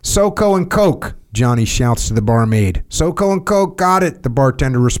 Lucy! SoCo and Coke, Johnny shouts to the barmaid. SoCo and Coke, got it, the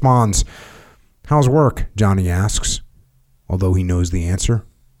bartender responds. How's work? Johnny asks, although he knows the answer.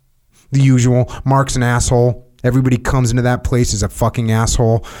 The usual. Mark's an asshole. Everybody comes into that place as a fucking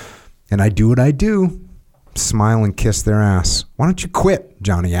asshole. And I do what I do. Smile and kiss their ass. Why don't you quit?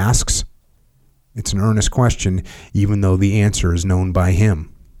 Johnny asks. It's an earnest question, even though the answer is known by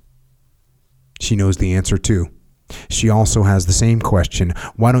him. She knows the answer too. She also has the same question.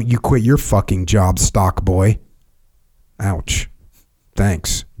 Why don't you quit your fucking job, stock boy? Ouch.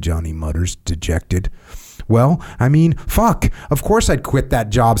 Thanks, Johnny mutters, dejected. Well, I mean, fuck. Of course I'd quit that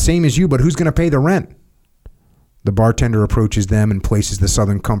job, same as you, but who's going to pay the rent? The bartender approaches them and places the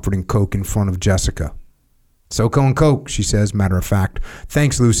Southern Comforting Coke in front of Jessica. SoCo and Coke, she says, matter of fact.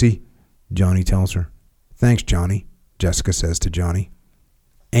 Thanks, Lucy, Johnny tells her. Thanks, Johnny, Jessica says to Johnny.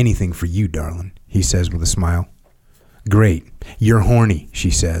 Anything for you, darling, he says with a smile. Great. You're horny, she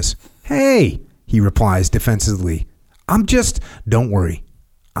says. Hey, he replies defensively. Don't worry.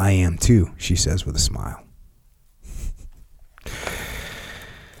 I am too, she says with a smile.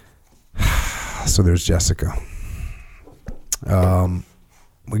 So there's Jessica.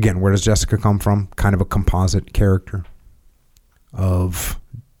 Again, where does Jessica come from? Kind of a composite character of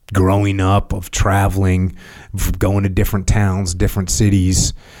growing up, of traveling, of going to different towns, different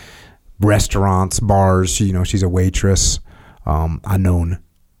cities, restaurants, bars. You know, she's a waitress. I've known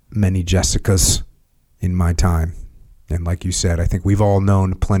many Jessicas in my time. And like you said, I think we've all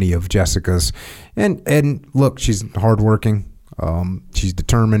known plenty of Jessicas. And look, she's hardworking. She's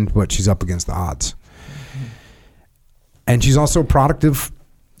determined, but she's up against the odds. And she's also a product of,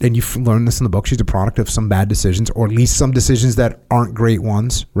 and you've learned this in the book, she's a product of some bad decisions, or at least some decisions that aren't great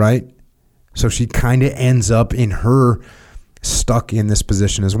ones, right? So she kind of ends up stuck in this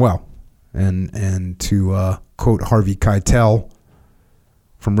position as well. And to quote Harvey Keitel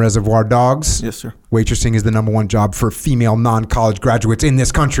from Reservoir Dogs, yes, sir. Waitressing is the number one job for female non-college graduates in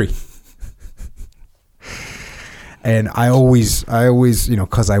this country. And I always,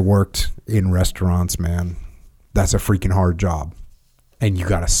 because I worked in restaurants, man, that's a freaking hard job. And you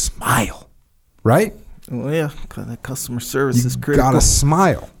got to smile, right? Well, yeah, because that customer service is critical. You got to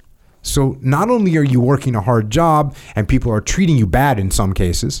smile. So not only are you working a hard job and people are treating you bad in some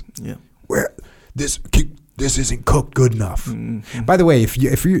cases, yeah, where this isn't cooked good enough. Mm-hmm. By the way, if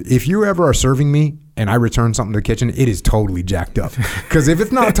you ever are serving me and I return something to the kitchen, it is totally jacked up. Because if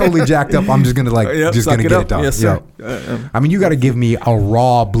it's not totally jacked up, I'm just gonna get it done. Yes, sir. I mean, you got to give me a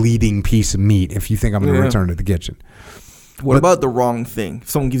raw bleeding piece of meat if you think I'm gonna return to the kitchen. What about the wrong thing? If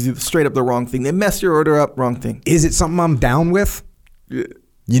someone gives you straight up the wrong thing, they mess your order up, wrong thing. Is it something I'm down with? Yeah.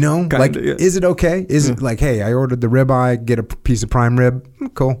 You know, Kinda, like, yeah. is it okay? Is it like, hey, I ordered the ribeye, get a piece of prime rib.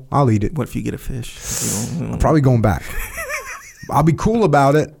 Cool, I'll eat it. What if you get a fish? I'm probably going back. I'll be cool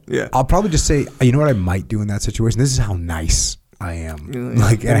about it. Yeah. I'll probably just say, you know what I might do in that situation? This is how nice I am. Yeah.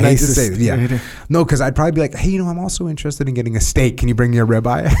 Like, and I hate to say it. Yeah. No, because I'd probably be like, hey, I'm also interested in getting a steak. Can you bring me a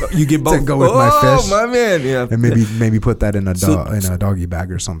ribeye? You get both. To go with my fish. Oh, my man. Yeah. And maybe put that in a doggy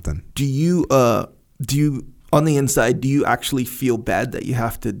bag or something. Do you on the inside, do you actually feel bad that you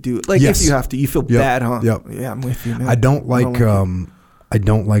have to do it? Like, yes. if you have to, you feel bad, huh? Yep. Yeah, I'm with you, man. I don't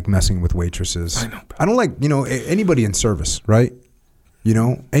like messing with waitresses. I know. I don't like, anybody in service, right?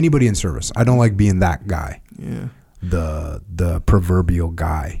 Anybody in service. I don't like being that guy. Yeah. The proverbial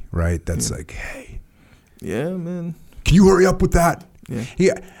guy, right? That's like, hey. Yeah, man. Can you hurry up with that?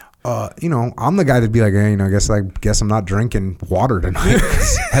 Yeah. I'm the guy that'd be like, hey, I guess I'm not drinking water tonight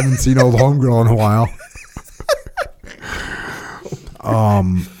because haven't seen old homegirl in a while.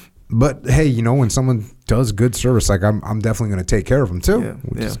 But hey, when someone does good service, like I'm definitely going to take care of them too.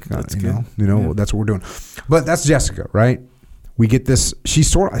 Yeah, Is kinda, that's good. That's what we're doing. But that's Jessica, right? We get this.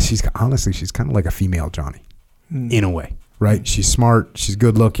 She's kind of like a female Johnny, in a way, right? She's smart, she's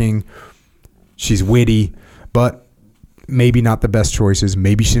good looking, she's witty, but maybe not the best choices.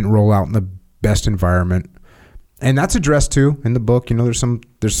 Maybe she didn't roll out in the best environment. And that's addressed too in the book.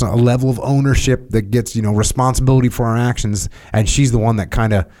 There's a level of ownership that gets, responsibility for our actions. And she's the one that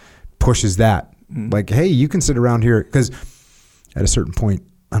kind of pushes that. Like, hey, you can sit around here. Because at a certain point,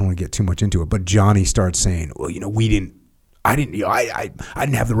 I don't want to get too much into it, but Johnny starts saying, well, I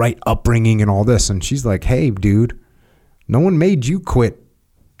didn't have the right upbringing and all this. And she's like, hey, dude, no one made you quit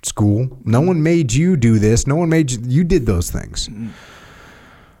school. No one made you do this. No one made you did those things.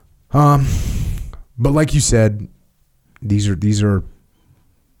 But like you said, these are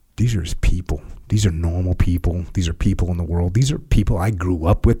just people. These are normal people. These are people in the world. These are people I grew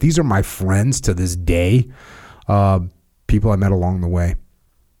up with. These are my friends to this day. People I met along the way.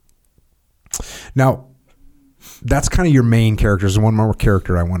 Now, that's kind of your main characters. One more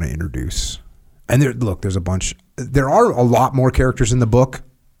character I want to introduce. And there's a bunch. There are a lot more characters in the book.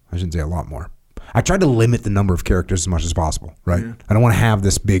 I shouldn't say a lot more. I tried to limit the number of characters as much as possible, right? Yeah. I don't want to have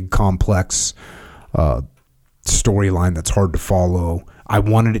this big, complex storyline that's hard to follow. I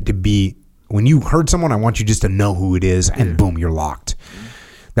wanted it to be, when you heard someone, I want you just to know who it is, and boom, you're locked.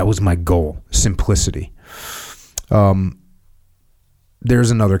 That was my goal, simplicity.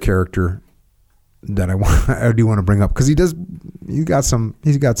 There's another character that I do want to bring up because he's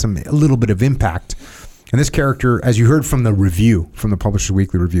got a little bit of impact. And this character, as you heard from the review, from the Publisher's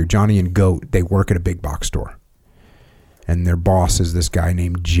Weekly review, Johnny and Goat, they work at a big box store. And their boss is this guy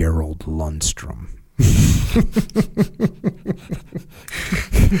named Gerald Lundstrom.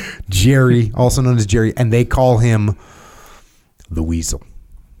 Jerry, also known as Jerry, and they call him the Weasel.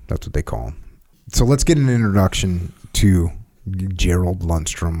 That's what they call him. So let's get an introduction to Gerald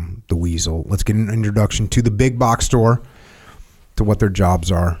Lundstrom, the Weasel. Let's get an introduction to the big box store, to what their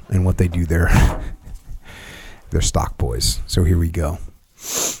jobs are and what they do there. They're stock boys. So here we go.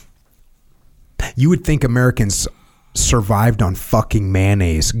 You would think Americans survived on fucking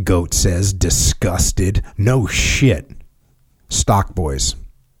mayonnaise, Goat says, disgusted. No shit. Stock boys.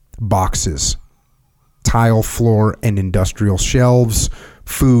 Boxes. Tile floor and industrial shelves.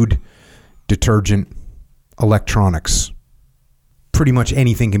 Food. Detergent. Electronics. Pretty much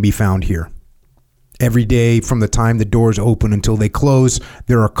anything can be found here. Every day from the time the doors open until they close,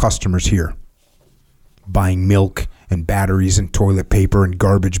 there are customers here. Buying milk and batteries and toilet paper and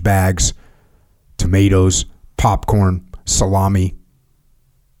garbage bags, tomatoes, popcorn, salami.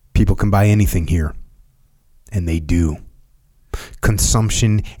 People can buy anything here. And they do.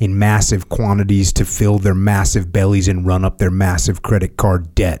 Consumption in massive quantities to fill their massive bellies and run up their massive credit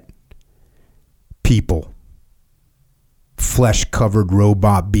card debt. People. Flesh-covered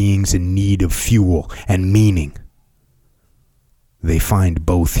robot beings in need of fuel and meaning. They find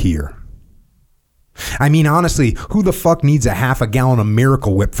both here. I mean, honestly, who the fuck needs a half a gallon of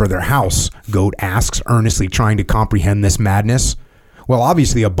Miracle Whip for their house? Goat asks, earnestly trying to comprehend this madness. Well,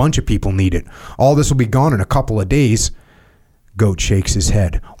 obviously a bunch of people need it. All this will be gone in a couple of days. Goat shakes his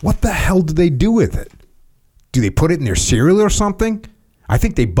head. What the hell do they do with it? Do they put it in their cereal or something? I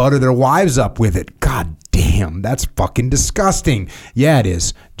think they butter their wives up with it. God damn, that's fucking disgusting. Yeah, it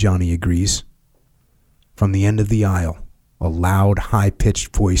is, Johnny agrees. From the end of the aisle, a loud,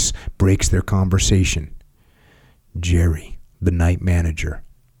 high-pitched voice breaks their conversation. Jerry, the night manager.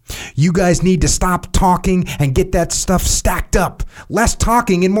 You guys need to stop talking and get that stuff stacked up. Less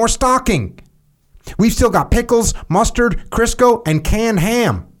talking and more stocking. We've still got pickles, mustard, Crisco, and canned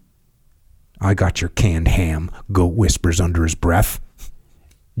ham. I got your canned ham, Goat whispers under his breath.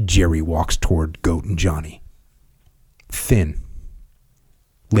 Jerry walks toward Goat and Johnny. Thin.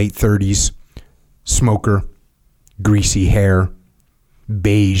 Late 30s. Smoker. Greasy hair.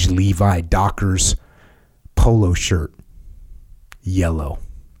 Beige Levi Dockers. Polo shirt. Yellow.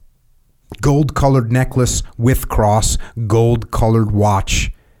 Gold-colored necklace with cross. Gold-colored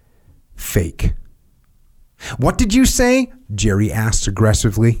watch. Fake. What did you say? Jerry asks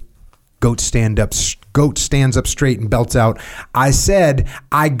aggressively. Goat stands up straight and belts out, I said,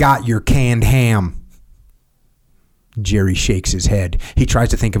 I got your canned ham. Jerry shakes his head. He tries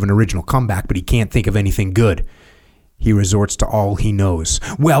to think of an original comeback, but he can't think of anything good. He resorts to all he knows.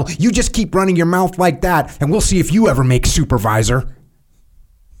 Well, you just keep running your mouth like that, and we'll see if you ever make supervisor.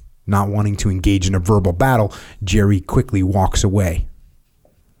 Not wanting to engage in a verbal battle, Jerry quickly walks away.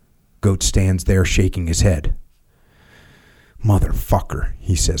 Goat stands there shaking his head. Motherfucker,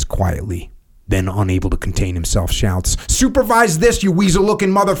 he says quietly. Then, unable to contain himself, shouts, Supervise this, you weasel-looking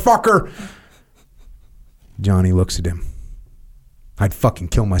motherfucker! Johnny looks at him. I'd fucking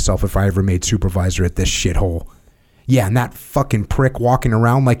kill myself if I ever made supervisor at this shithole. Yeah, and that fucking prick walking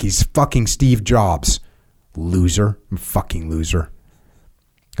around like he's fucking Steve Jobs. Loser. Fucking loser.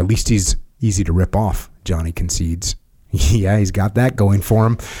 At least he's easy to rip off, Johnny concedes. Yeah, he's got that going for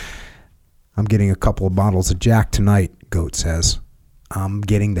him. I'm getting a couple of bottles of Jack tonight, Goat says. I'm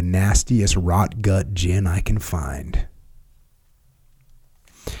getting the nastiest rot gut gin I can find.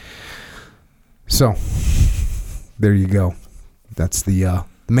 So, there you go. That's the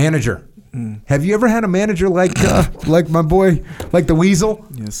manager. Mm. Have you ever had a manager like my boy, like the Weasel?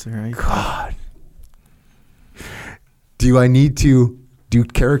 Yes, sir. God. Do I need to do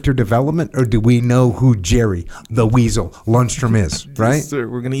character development, or do we know who Jerry, the Weasel, Lundstrom is, right? Yes, sir.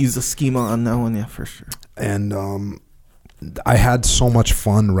 We're going to use the schema on that one, yeah, for sure. And I had so much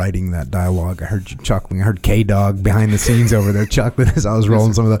fun writing that dialogue. I heard you chuckling. I heard K-Dog behind the scenes over there chuckling as I was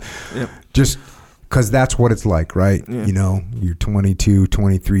rolling some of the... Yep. Just because that's what it's like, right? Yeah. You know, you're 22,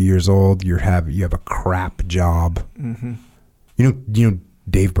 23 years old. You have a crap job. Mm-hmm. You know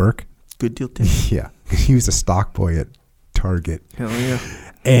Dave Burke? Good deal, Tim. Yeah. He was a stock boy at Target. Hell yeah.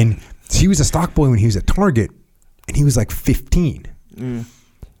 And he was a stock boy when he was at Target, and he was like 15. Mm.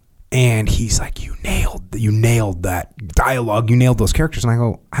 And he's like, you nailed that dialogue, you nailed those characters.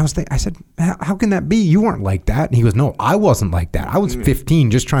 And I said, how can that be? You weren't like that. And he goes, no, I wasn't like that. I was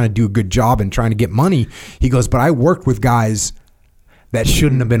 15 just trying to do a good job and trying to get money. He goes, but I worked with guys that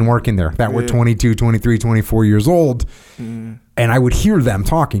shouldn't have been working there, that were 22, 23, 24 years old. Mm. And I would hear them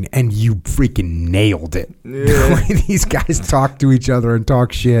talking, and you freaking nailed it. Yeah. The way these guys talk to each other and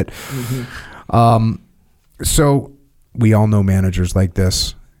talk shit. Mm-hmm. So we all know managers like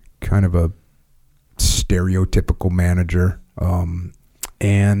this, kind of a stereotypical manager.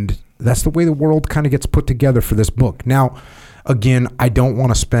 And that's the way the world kind of gets put together for this book. Now, again, I don't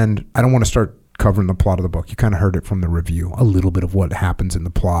want to start covering the plot of the book. You kind of heard it from the review, a little bit of what happens in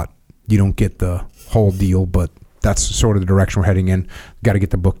the plot. You don't get the whole deal, but that's sort of the direction we're heading in. Got to get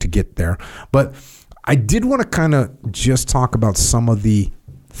the book to get there. But I did want to kind of just talk about some of the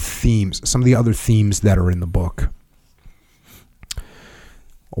themes, some of the other themes that are in the book.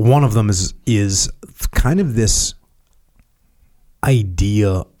 One of them is kind of this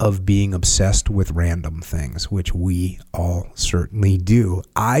idea of being obsessed with random things, which we all certainly do.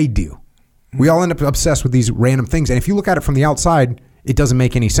 I do. We all end up obsessed with these random things. And if you look at it from the outside, it doesn't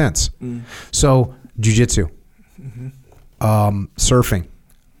make any sense. Mm. So, jiu-jitsu, surfing,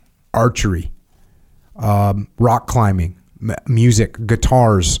 archery, rock climbing, music,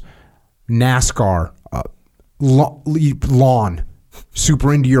 guitars, NASCAR, lawn,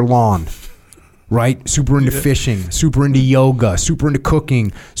 super into your lawn, right? Super into fishing, super into yoga, super into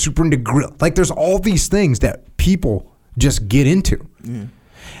cooking, super into grill. Like, there's all these things that people just get into. Yeah.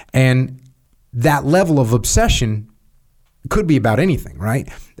 And that level of obsession could be about anything, right?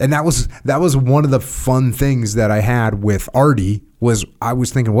 And that was one of the fun things that I had with Artie. Was I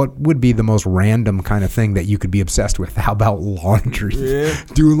was thinking, what would be the most random kind of thing that you could be obsessed with? How about laundry? Yeah.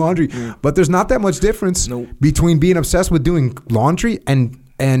 Doing laundry. Yeah. But there's not that much difference between being obsessed with doing laundry and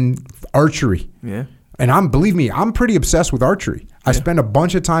archery. Yeah. And believe me, I'm pretty obsessed with archery. I spend a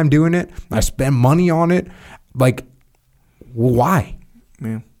bunch of time doing it. I spend money on it. Like, why?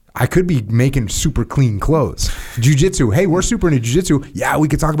 Yeah. I could be making super clean clothes. Jiu-jitsu. Hey, we're super into jiu-jitsu. Yeah, we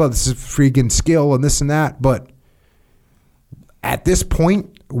could talk about this freaking skill and this and that. But at this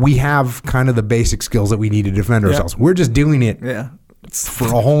point, we have kind of the basic skills that we need to defend ourselves. We're just doing it for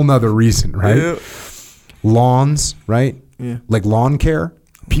a whole nother reason, right? Yeah. Lawns, right? Yeah. Like lawn care.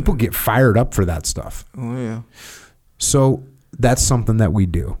 People get fired up for that stuff. Oh, yeah. So that's something that we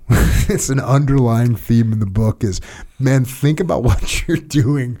do. It's an underlying theme in the book is, man, think about what you're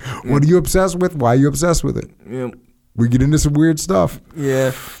doing. What are you obsessed with? Why are you obsessed with it? Yep. We get into some weird stuff.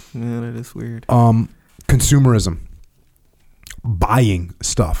 Yeah. Man, it is weird. Consumerism. Buying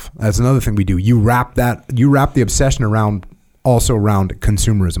stuff. That's another thing we do. You wrap the obsession around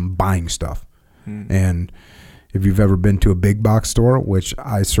consumerism, buying stuff. And if you've ever been to a big box store, which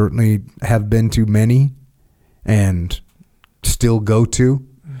I certainly have been to many and still go to,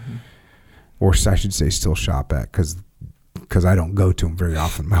 or I should say still shop at, because I don't go to them very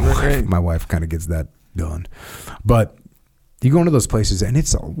often. My wife kind of gets that done. But you go into those places and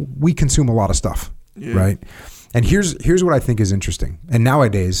we consume a lot of stuff, right? And here's what I think is interesting. And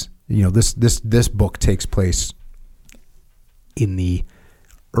nowadays, this book takes place in the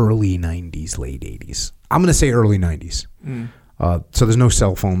early 90s, late 80s. I'm going to say early 90s. So there's no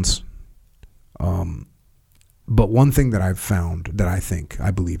cell phones. But one thing that I've found that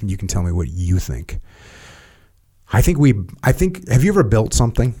I believe, and you can tell me what you think. Have you ever built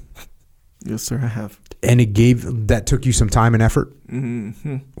something? Yes, sir, I have. And that took you some time and effort?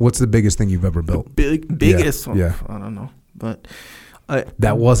 Mm-hmm. What's the biggest thing you've ever built? Biggest one? Yeah. I don't know. But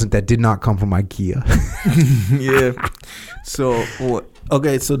that did not come from IKEA. Yeah. So what?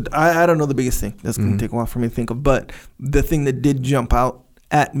 Okay, so I don't know the biggest thing. That's going to take a while for me to think of. But the thing that did jump out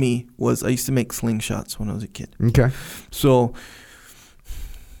at me was I used to make slingshots when I was a kid. Okay. So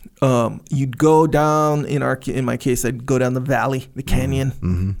you'd go down, in my case, I'd go down the valley, the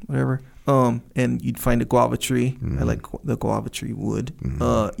canyon, whatever. And you'd find a guava tree. I like the guava tree wood.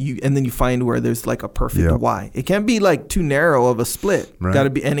 And then you find where there's like a perfect Y. It can't be like too narrow of a split. Right.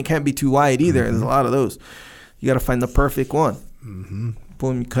 And it can't be too wide either. There's a lot of those. You got to find the perfect one.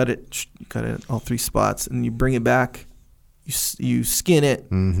 Boom, you cut it all three spots, and you bring it back. You skin it,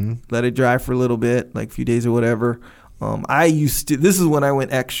 let it dry for a little bit, like a few days or whatever. This is when I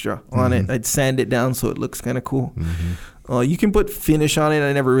went extra on it. I'd sand it down so it looks kind of cool. You can put finish on it.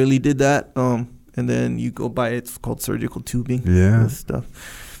 I never really did that. And then you go buy it's called surgical tubing. Yeah.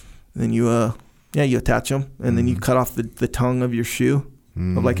 Stuff. And then you attach them, and then you cut off the tongue of your shoe,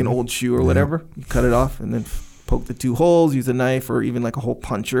 of like an old shoe or whatever. You cut it off, and then poke the two holes, use a knife or even like a hole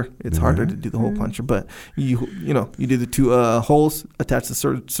puncher. It's harder to do the hole puncher, but you do the two holes, attach the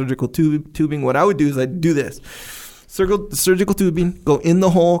surgical tubing. What I would do is I'd do this. Surgical tubing, go in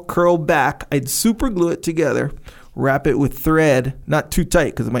the hole, curl back. I'd super glue it together, wrap it with thread, not too tight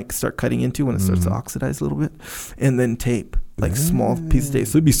because it might start cutting into when it starts to oxidize a little bit, and then tape, like small piece of tape.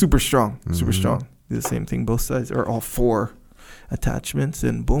 So it'd be super strong, super strong. Do the same thing both sides, or all four attachments,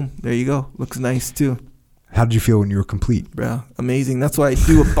 and boom, there you go. Looks nice too. How did you feel when you were complete? Bro, amazing. That's why I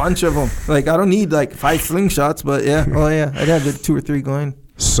do a bunch of them. Like, I don't need like 5 slingshots, but yeah. Oh, yeah. I'd have 2 or 3 going.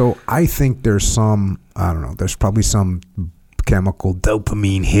 So I think there's there's probably some chemical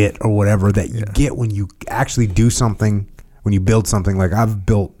dopamine hit or whatever that you get when you actually do something, when you build something. Like I've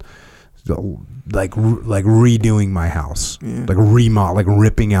built, like redoing my house, like remodel, like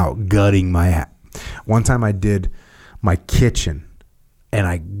ripping out, gutting my. One time I did my kitchen and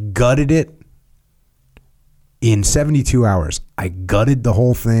I gutted it. In 72 hours, I gutted the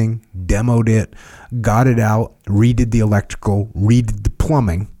whole thing, demoed it, got it out, redid the electrical, redid the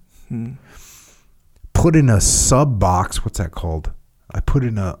plumbing, put in a sub box. What's that called? I put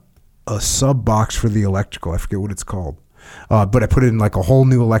in a sub box for the electrical. I forget what it's called. But I put in like a whole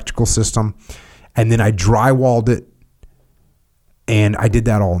new electrical system, and then I drywalled it, and I did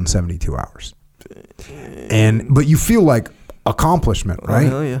that all in 72 hours. But you feel like accomplishment, right?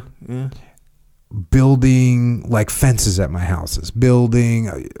 Oh, hell yeah. Building like fences at my houses,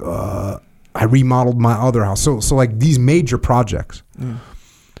 I remodeled my other house. So like these major projects,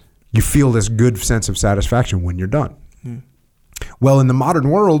 you feel this good sense of satisfaction when you're done. Well, in the modern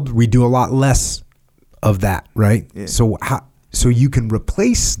world, we do a lot less of that, right? Yeah. So you can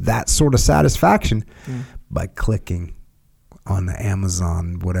replace that sort of satisfaction by clicking on the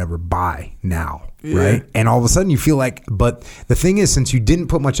Amazon, whatever, buy now, right? And all of a sudden you feel like, but the thing is, since you didn't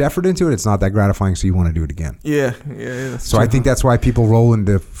put much effort into it, it's not that gratifying, so you want to do it again. Yeah. So true. I think that's why people roll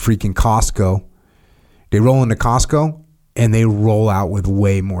into freaking Costco. They roll into Costco and they roll out with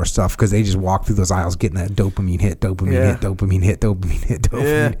way more stuff because they just walk through those aisles getting that dopamine hit.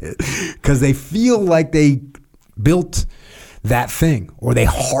 Because they feel like they built that thing or they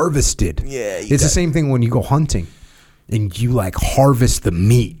harvested. Yeah, it's the same thing when you go hunting. And you like harvest the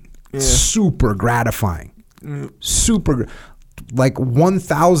meat. Super gratifying. Super, like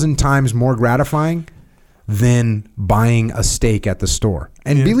 1,000 times more gratifying than buying a steak at the store.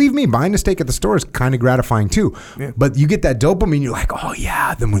 And believe me, buying a steak at the store is kind of gratifying too. Yeah. But you get that dopamine, you're like, oh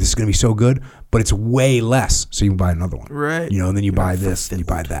yeah, then this is going to be so good. But it's way less. So you can buy another one. Right. You know, and then you buy this and you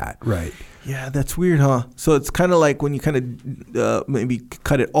buy that. Right. Yeah, that's weird, huh? So it's kind of like when you kind of maybe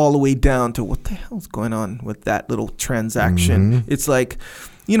cut it all the way down to what the hell's going on with that little transaction. Mm-hmm. It's like,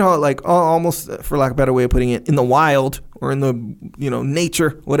 you know, like almost, for lack of a better way of putting it, in the wild or in the, you know,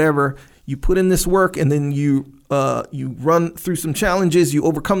 nature, whatever, you put in this work and then you run through some challenges, you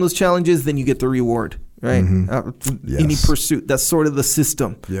overcome those challenges, then you get the reward, right? Mm-hmm. Any pursuit, that's sort of the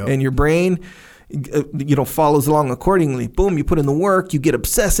system. Yep. And your brain, you know, follows along accordingly. Boom, you put in the work, you get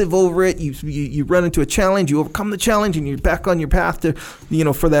obsessive over it, you run into a challenge, you overcome the challenge, and you're back on your path to, you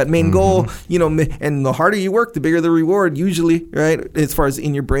know, for that main goal, you know, and the harder you work, the bigger the reward usually, right? As far as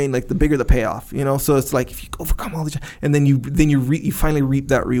in your brain, like the bigger the payoff, you know? So it's like if you overcome all the and then you finally reap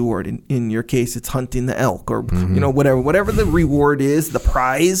that reward. In your case, it's hunting the elk or, you know, whatever the reward is, the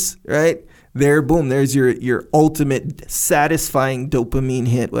prize, right? There, boom, there's your ultimate satisfying dopamine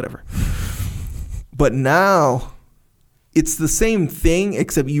hit, whatever. But now it's the same thing,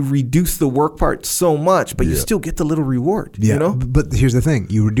 except you reduce the work part so much, but you still get the little reward. Yeah. You know? But here's the thing.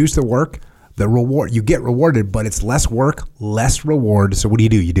 You reduce the work, the reward, you get rewarded, but it's less work, less reward. So what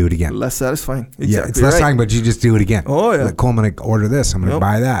do? You do it again. Less satisfying. Exactly. Yeah, it's less satisfying, but you just do it again. Oh, yeah. Like, cool, I'm going to order this. I'm going to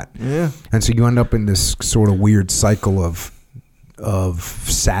buy that. Yeah. And so you end up in this sort of weird cycle of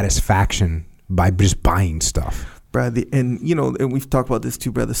satisfaction by just buying stuff. Brad, and you know, and we've talked about this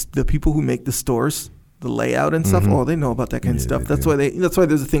too, Brad. The people who make the stores, the layout and stuff, they know about that kind of stuff. That's why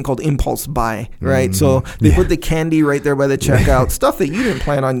there's a thing called impulse buy, right? So they put the candy right there by the checkout, stuff that you didn't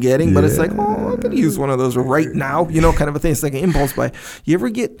plan on getting, but it's like, oh, I could use one of those right now, you know, kind of a thing. It's like an impulse buy. You ever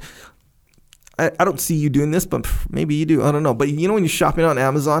get? I don't see you doing this, but maybe you do. I don't know. But you know when you're shopping on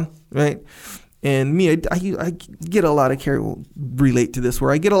Amazon, right? And me, I get a lot of care will relate to this,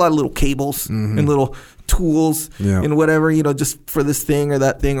 where I get a lot of little cables and little tools and whatever, you know, just for this thing or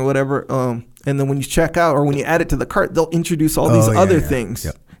that thing or whatever. And then when you check out or when you add it to the cart, they'll introduce all these other things.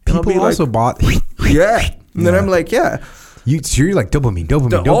 Yeah. People also bought. And then I'm like, you're like dopamine.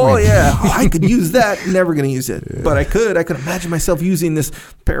 Oh yeah, I could use that. Never gonna use it, but I could imagine myself using this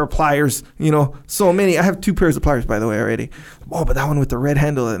pair of pliers. You know, so many. I have 2 pairs of pliers, by the way, already. Oh, but that one with the red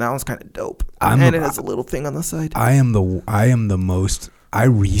handle, and that one's kind of dope. And it has a little thing on the side. I am the most. I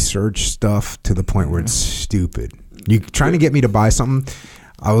research stuff to the point where it's stupid. You trying to get me to buy something?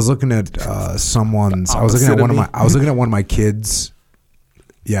 I was looking at someone's. I was looking at one of my kids.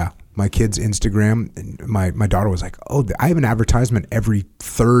 Yeah. My kid's Instagram, and my daughter was like, oh, I have an advertisement every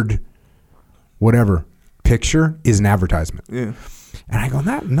third whatever picture is an advertisement. Yeah. And I go,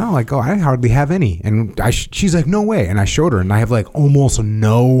 no, I hardly have any. And she's like, no way. And I showed her, and I have like almost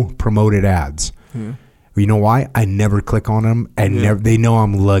no promoted ads. Yeah. You know why? I never click on them, and they know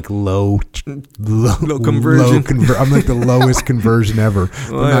I'm like low conversion. I'm like the lowest conversion ever.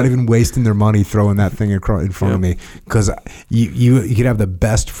 I'm not even wasting their money throwing that thing in front of me, because you could have the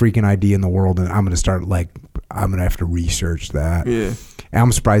best freaking idea in the world, and I'm gonna have to research that. Yeah. And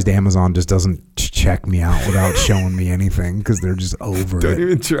I'm surprised Amazon just doesn't check me out without showing me anything, because they're just over it. Don't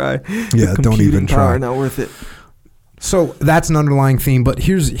even try. Yeah, don't even try. Not worth it. So that's an underlying theme, but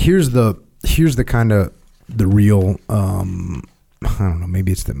here's the kind of the real I don't know,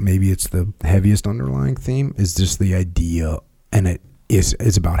 maybe it's the heaviest underlying theme is just the idea, and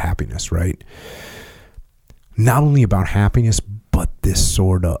it's about happiness, right? Not only about happiness, but this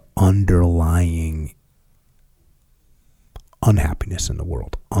sort of underlying unhappiness in the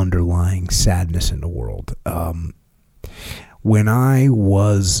world, underlying sadness in the world. When I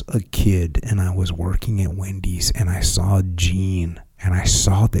was a kid and I was working at Wendy's and I saw Jean and I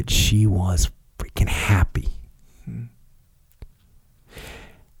saw that she was freaking happy.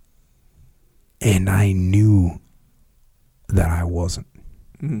 And I knew that I wasn't.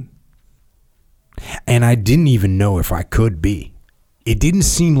 And I didn't even know if I could be. It didn't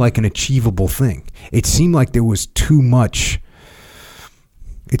seem like an achievable thing. It seemed like there was too much.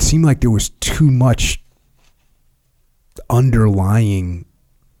 It seemed like there was too much underlying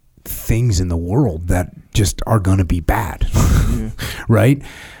things in the world that just are going to be bad. Right?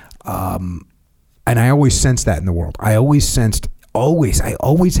 And I always sensed that in the world. I always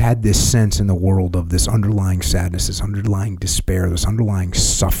had this sense in the world of this underlying sadness, this underlying despair, this underlying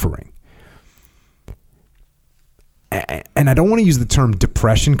suffering. And I don't want to use the term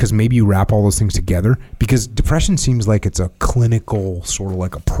depression, because maybe you wrap all those things together, because depression seems like it's a clinical, sort of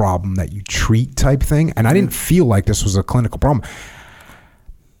like a problem that you treat type thing. And I didn't feel like this was a clinical problem.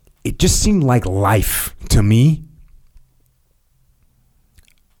 It just seemed like life to me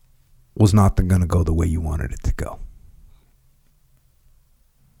was not going to go the way you wanted it to go.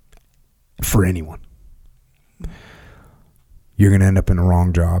 For anyone. You're going to end up in the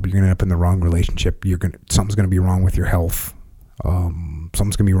wrong job. You're going to end up in the wrong relationship. Something's going to be wrong with your health.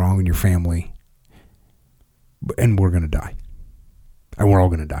 Something's going to be wrong in your family. And we're going to die. And we're all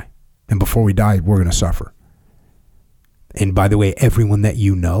going to die. And before we die, we're going to suffer. And by the way, everyone that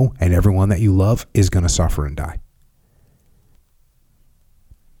you know and everyone that you love is going to suffer and die.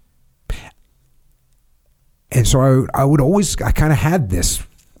 And so I kind of had this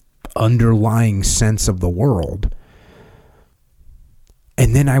underlying sense of the world.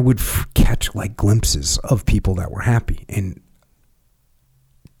 And then I would catch like glimpses of people that were happy. And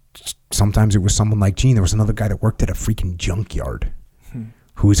sometimes it was someone like Gene. There was another guy that worked at a freaking junkyard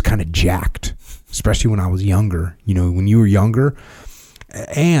who was kind of jacked, especially when I was younger. You know, when you were younger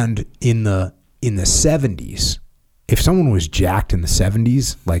and in the 70s, if someone was jacked in the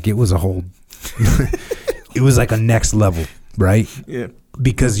 70s, like it was a whole, it was like a next level, right? Yeah.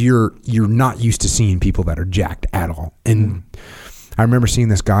 Because you're not used to seeing people that are jacked at all. And I remember seeing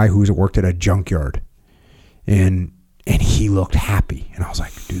this guy who worked at a junkyard and he looked happy. And I was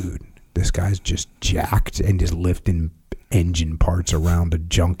like, dude, this guy's just jacked and just lifting engine parts around a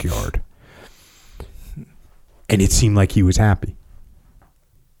junkyard. And it seemed like he was happy.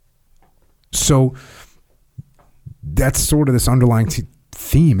 So that's sort of this underlying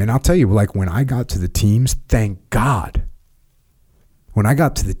theme. And I'll tell you, like when I got to the teams, thank God. When I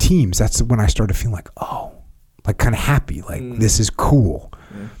got to the teams, that's when I started feeling like, oh, like kind of happy. Like this is cool.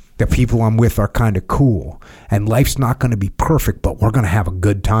 Yeah. The people I'm with are kind of cool. And life's not going to be perfect, but we're going to have a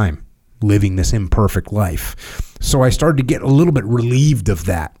good time living this imperfect life. So I started to get a little bit relieved of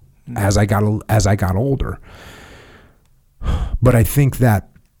that as I got older. But I think that,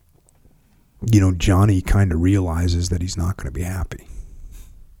 you know, Johnny kind of realizes that he's not going to be happy.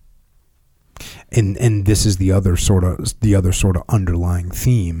 And this is the other sort of underlying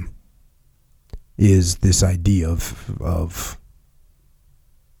theme is this idea of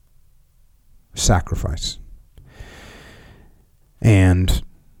sacrifice. And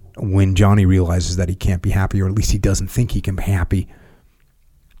when Johnny realizes that he can't be happy, or at least he doesn't think he can be happy,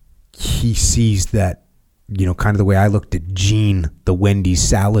 he sees that, you know, kind of the way I looked at Jean, the Wendy's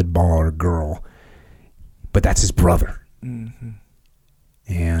salad bar girl, but that's his brother. Mm-hmm.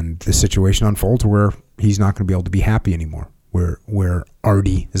 And the situation unfolds where he's not going to be able to be happy anymore, where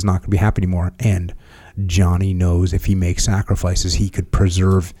Artie is not going to be happy anymore. And Johnny knows if he makes sacrifices, he could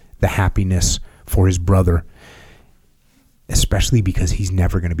preserve the happiness for his brother, especially because he's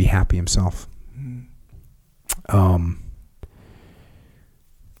never going to be happy himself.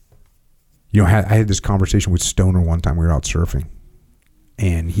 You know, I had this conversation with Stoner one time. We were out surfing,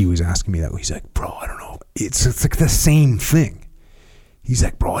 and he was asking me that. He's like, bro, I don't know. It's like the same thing. He's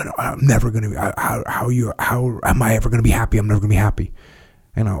like, bro, I'm never going to, how am I ever going to be happy? I'm never going to be happy.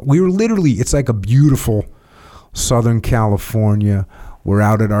 And we were literally, it's like a beautiful Southern California. We're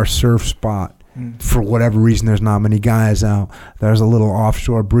out at our surf spot. For whatever reason, there's not many guys out. There's a little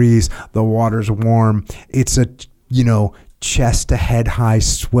offshore breeze. The water's warm. It's a, you know, chest to head high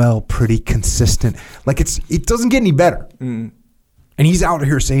swell, pretty consistent. Like it doesn't get any better. And he's out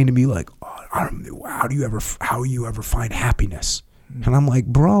here saying to me like, oh, how do you ever find happiness? And I'm like,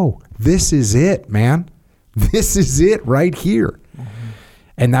 bro, this is it, man. This is it right here.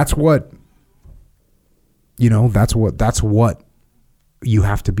 And that's what, you know, that's what you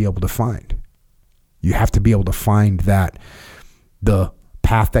have to be able to find. You have to be able to find that the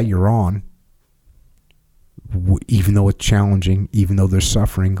path that you're on, even though it's challenging, even though there's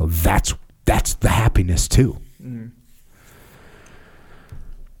suffering, that's the happiness too. And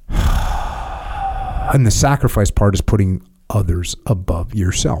the sacrifice part is putting others above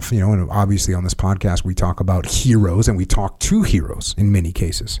yourself. You know, and obviously on this podcast we talk about heroes, and we talk to heroes in many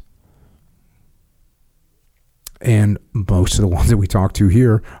cases. And most of the ones that we talk to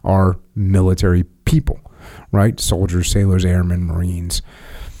here are military people, right? Soldiers, sailors, airmen, Marines.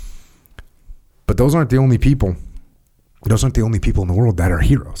 But those aren't the only people. Those aren't the only people in the world that are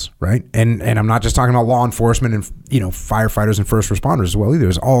heroes, right? And I'm not just talking about law enforcement and, you know, firefighters and first responders as well either.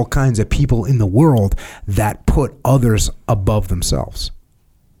 There's all kinds of people in the world that put others above themselves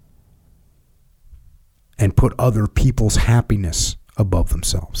and put other people's happiness above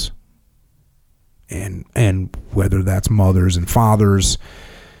themselves. And whether that's mothers and fathers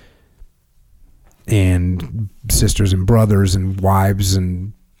and sisters and brothers and wives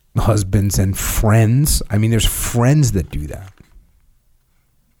and husbands and friends. I mean, there's friends that do that.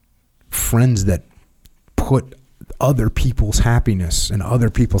 Friends that put other people's happiness and other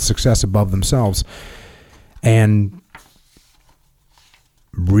people's success above themselves. And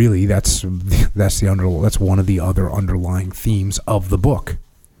really, that's one of the other underlying themes of the book.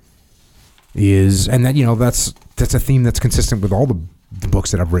 And that that's a theme that's consistent with all the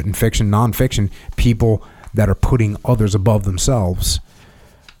books that I've written, fiction, nonfiction. People that are putting others above themselves.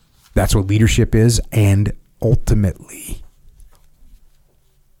 That's what leadership is, and ultimately,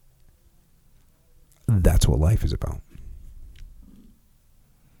 that's what life is about.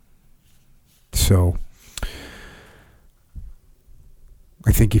 So,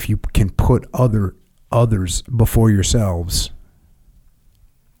 I think if you can put others before yourselves,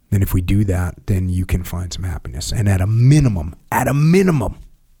 then if we do that, then you can find some happiness. And at a minimum,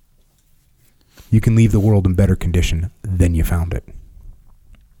 you can leave the world in better condition than you found it.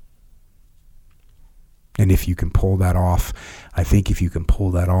 And if you can pull that off, I think if you can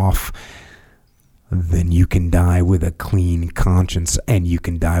pull that off, then you can die with a clean conscience, and you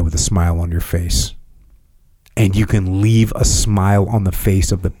can die with a smile on your face. And you can leave a smile on the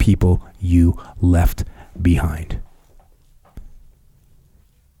face of the people you left behind.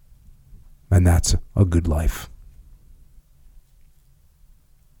 And that's a good life.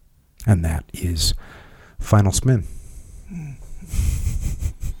 And that is Final Spin.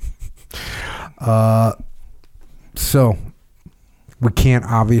 So we can't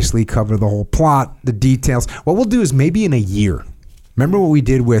obviously cover the whole plot, the details. What we'll do is maybe in a year. Remember what we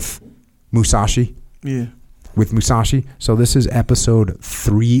did with Musashi? Yeah. With Musashi? So this is episode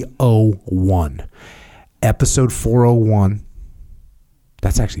 301. Episode 401.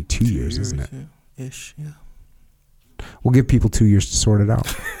 That's actually 2 years, isn't it? Yeah. Ish, yeah. We'll give people 2 years to sort it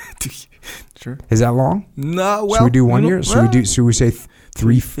out. Sure. Is that long? No, well. Should we do 1 year? Should we say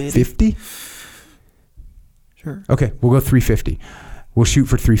 350? Sure. Okay, we'll go 350. We'll shoot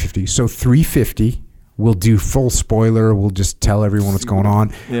for 350. So 350, we'll do full spoiler. We'll just tell everyone what's going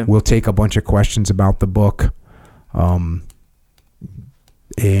on. Yeah. We'll take a bunch of questions about the book. And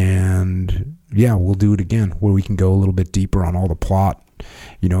yeah, we'll do it again where we can go a little bit deeper on all the plot.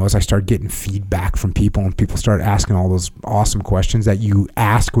 You know, as I start getting feedback from people and people start asking all those awesome questions that you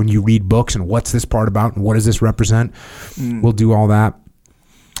ask when you read books, and what's this part about and what does this represent? We'll do all that.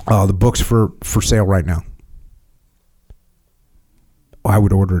 The book's for sale right now. I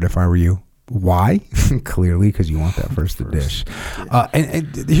would order it if I were you. Why? Clearly, because you want that first dish.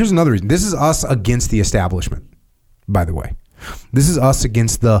 And here's another reason. This is us against the establishment, by the way. This is us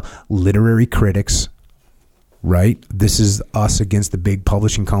against the literary critics, right? This is us against the big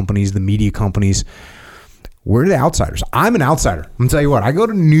publishing companies, the media companies. We're the outsiders. I'm an outsider. I'm going to tell you what. I go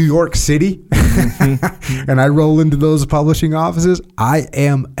to New York City and I roll into those publishing offices. I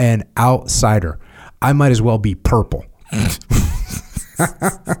am an outsider. I might as well be purple.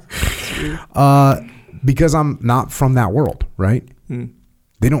 Because I'm not from that world, right?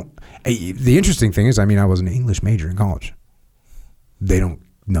 They don't. The interesting thing is, I mean, I was an English major in college. They don't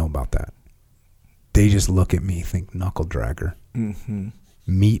know about that. They just look at me, think knuckle dragger,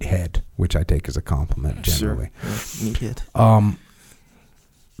 meathead, which I take as a compliment generally. Sure. Yeah, meathead.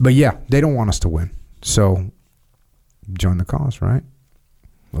 But yeah, they don't want us to win. So join the cause, right?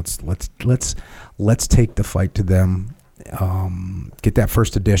 Let's take the fight to them. Get that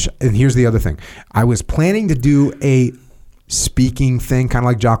first edition. And here's the other thing. I was planning to do a speaking thing, kind of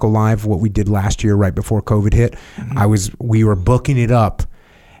like Jocko Live, what we did last year right before COVID hit. We were booking it up,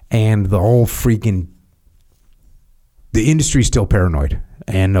 and the whole the industry's still paranoid,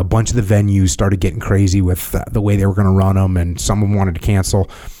 and a bunch of the venues started getting crazy with the way they were going to run them, and some of them wanted to cancel.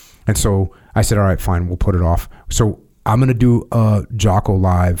 And so I said, all right, fine, we'll put it off. So I'm going to do a Jocko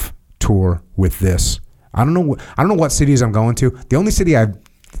Live tour with this. I don't know what cities I'm going to. The only city I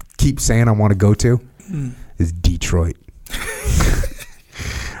keep saying I want to go to is Detroit.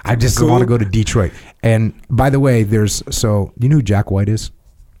 I just want to go to Detroit. And by the way, you know who Jack White is?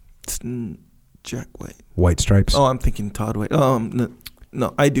 Jack White. White Stripes. Oh, I'm thinking Todd White.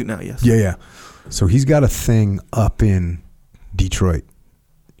 No, I do now, yes. Yeah. So he's got a thing up in Detroit.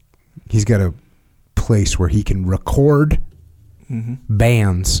 He's got a place where he can record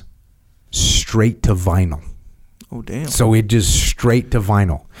bands straight to vinyl. Oh, damn. So it just straight to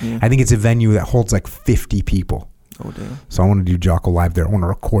vinyl. Yeah. I think it's a venue that holds like 50 people. Oh, damn. So I want to do Jocko Live there. I want to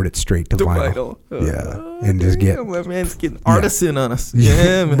record it straight to vinyl. Yeah. And just get... My man's getting artisan on us.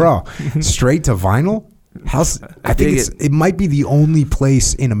 Yeah, man. Bro, straight to vinyl? I think it might be the only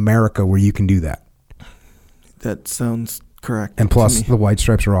place in America where you can do that. That sounds correct. And plus, the White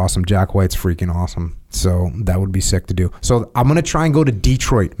Stripes are awesome. Jack White's freaking awesome. So that would be sick to do. So I'm going to try and go to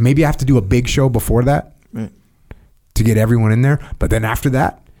Detroit. Maybe I have to do a big show before that to get everyone in there. But then after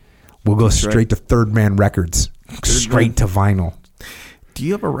that, we'll go straight to Third Man Records. Straight to vinyl. Do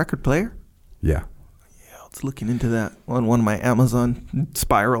you have a record player? Yeah. Yeah, was looking into that on one of my Amazon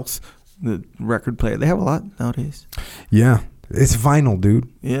spirals. The record player. They have a lot nowadays. Yeah. It's vinyl, dude.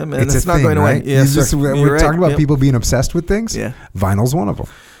 Yeah, man. It's not thing, going away. right? Yeah, we're talking about people being obsessed with things. Yeah. Vinyl's one of them.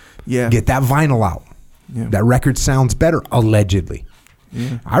 Yeah. Get that vinyl out. Yeah. That record sounds better, allegedly.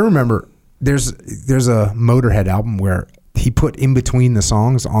 Yeah. I remember there's a Motorhead album where he put in between the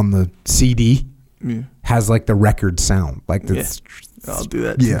songs on the CD has like the record sound. Like the I'll do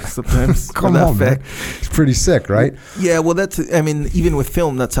that too sometimes. Come on, man. It's pretty sick, right? Yeah, well, even with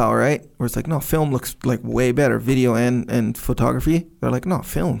film, that's how, right? Where it's like, no, film looks like way better. Video and photography, they're like, no,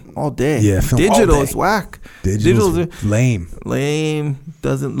 film all day. Yeah, film Digital all day. is whack. Digital's lame. Lame.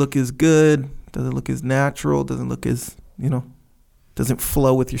 Doesn't look as good. Doesn't look as natural. Doesn't look as, doesn't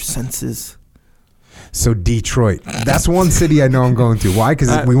flow with your senses. So Detroit, that's one city I know I'm going to. Why?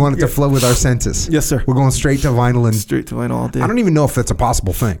 Because we want it to flow with our senses. Yes, sir. We're going straight to vinyl and all day. I don't even know if that's a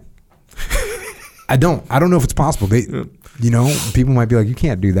possible thing. I don't know if it's possible. People might be like, you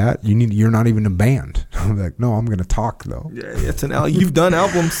can't do that. You're not even a band. I'm like, no, I'm going to talk though. Yeah, it's an album. You've done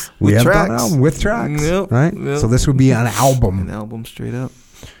albums we with have tracks. done album with tracks, right? Yep. So this would be an album. An album straight up.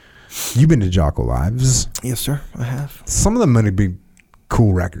 You've been to Jocko Lives. Yes, sir. I have. Some of them might be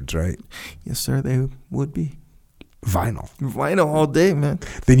cool records, right? Yes, sir. They would be. Vinyl all day, man.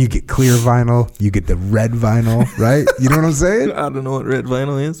 Then you get clear vinyl. You get the red vinyl, right? You know what I'm saying? I don't know what red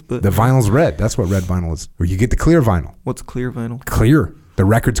vinyl is, but the vinyl's red. That's what red vinyl is. Or you get the clear vinyl. What's clear vinyl? Clear. The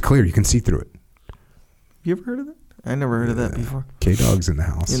record's clear. You can see through it. You ever heard of that? I never heard of that before. K-Dog's in the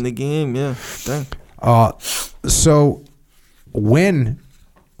house. In the game, yeah. Dang. So when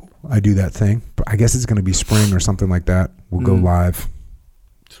I do that thing, I guess it's going to be spring or something like that. We'll go live.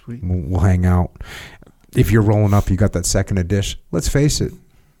 Sweet. We'll hang out. If you're rolling up, you got that second a dish. Let's face it,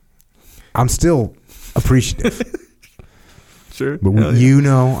 I'm still appreciative. Sure. But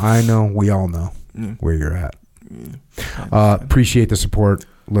I know, we all know where you're at. Appreciate the support.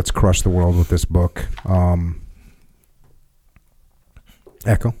 Let's crush the world with this book.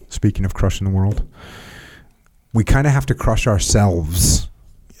 Echo, speaking of crushing the world, we kind of have to crush ourselves.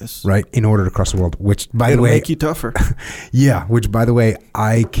 Yes. Right, in order to crush the world, which by the way, make you tougher. Yeah, which by the way,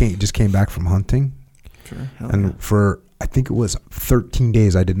 I just came back from hunting. Sure. And for I think it was 13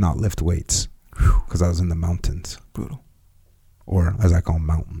 days, I did not lift weights because I was in the mountains. Brutal. Or as I call them,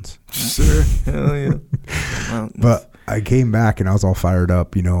 mountains. Sure. Hell yeah. Mountains. But I came back and I was all fired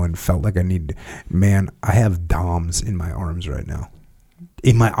up, and felt like I needed. Man, I have DOMs in my arms right now.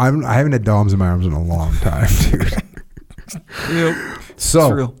 I haven't had DOMs in my arms in a long time, dude. Yep.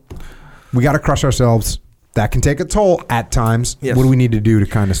 So we got to crush ourselves. That can take a toll at times. Yes. What do we need to do to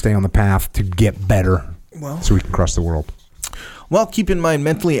kind of stay on the path to get better so we can crush the world? Well, keep in mind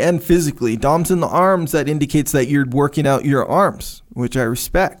mentally and physically, DOMs in the arms, that indicates that you're working out your arms, which I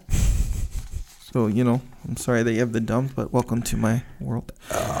respect. So, I'm sorry that you have the DOMs, but welcome to my world.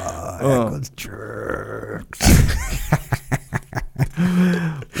 Echo's jerks.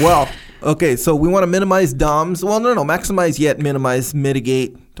 Well, okay, so we want to minimize DOMs. Well, no, maximize yet minimize,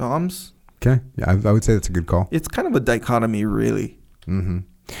 mitigate DOMs. Okay, yeah, I would say that's a good call. It's kind of a dichotomy, really. Mm-hmm.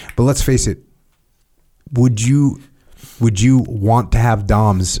 But let's face it. Would you want to have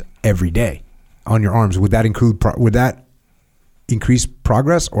DOMs every day on your arms? Would that increase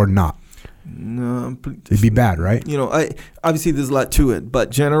progress or not? No, it'd be bad, right? Obviously there's a lot to it, but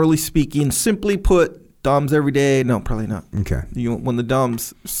generally speaking, simply put, DOMs every day? No, probably not. Okay. When the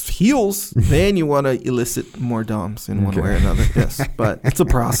DOMs heals, then you want to elicit more DOMs in one way or another. Yes, but it's a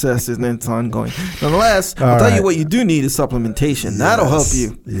process, isn't it? It's ongoing. Nonetheless, I'll tell you what you do need is supplementation. That'll help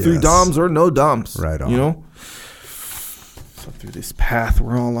you through DOMs or no DOMs. Right on. So through this path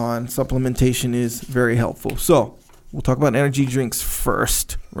we're all on, supplementation is very helpful. So we'll talk about energy drinks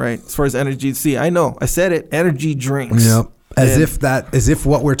first, right? As far as energy, I know I said it. Energy drinks. Yep. As if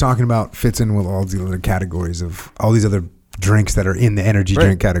what we're talking about fits in with all the other categories of all these other drinks that are in the energy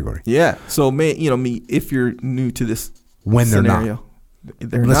drink category. Yeah. So if you're new to this scenario,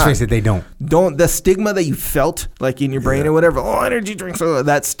 let's face it, they don't. The stigma that you felt like in your brain or whatever. Oh, energy drinks.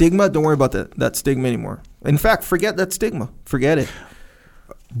 That stigma. Don't worry about that stigma anymore. In fact, forget that stigma. Forget it.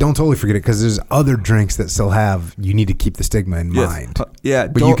 Don't totally forget it because there's other drinks that still have. You need to keep the stigma in mind. But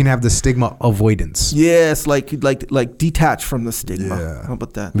you can have the stigma avoidance. Yes, like detach from the stigma. Yeah. How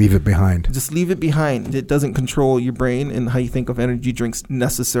about that? Leave it behind. Just leave it behind. It doesn't control your brain and how you think of energy drinks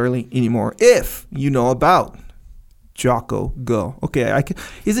necessarily anymore. If you know about Jocko Go. Okay,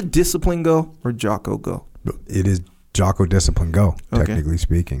 is it Discipline Go or Jocko Go? It is Jocko Discipline Go, technically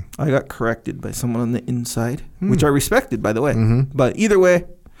speaking. I got corrected by someone on the inside, which I respected, by the way. Mm-hmm. But either way,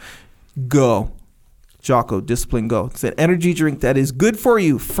 Go. Jocko Discipline Go. It's an energy drink that is good for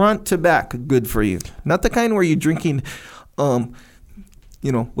you, front to back, good for you. Not the kind where you're drinking, you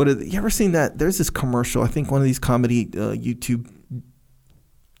ever seen that? There's this commercial. I think one of these comedy YouTube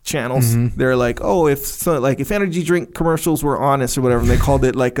channels. Mm-hmm. They're like, oh, if energy drink commercials were honest or whatever, and they called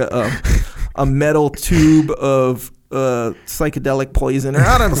it like a metal tube of psychedelic poison, or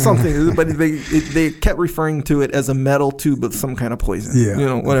I don't know, something, but they kept referring to it as a metal tube of some kind of poison.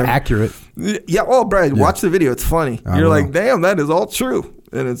 Yeah, whatever. Accurate. Yeah. Oh, Brad, watch the video. It's funny. You're like, damn, that is all true,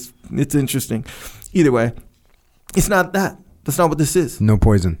 and it's interesting. Either way, it's not that. That's not what this is. No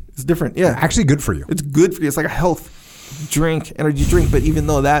poison. It's different. Yeah, actually good for you. It's good for you. It's like a health drink, energy drink. But even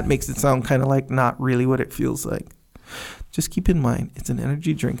though that makes it sound kind of like not really what it feels like, just keep in mind it's an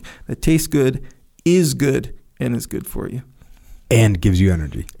energy drink that tastes good, is good, and is good for you. And gives you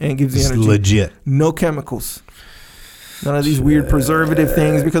energy. It's legit. No chemicals. None of these weird preservative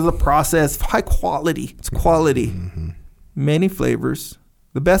things because of the process. High quality. It's quality. Mm-hmm. Many flavors.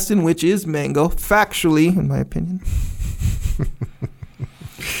 The best in which is mango, factually, in my opinion.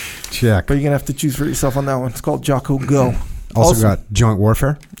 Check. But you're going to have to choose for yourself on that one. It's called Jocko Go. Also got Joint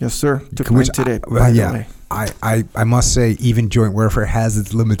Warfare. Yes, sir. Took mine today. I must say, even Joint Warfare has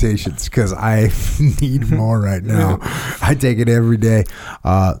its limitations because I need more right now. I take it every day.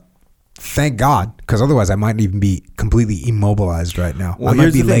 Thank God, because otherwise I might even be completely immobilized right now. I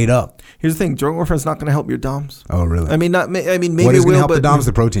might be laid up. Here's the thing: Joint Warfare is not going to help your DOMs. Oh, really? Maybe what is going to help the DOMs?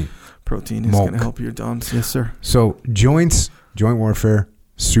 The protein. Protein is going to help your DOMs. Yes, sir. So Joint Warfare,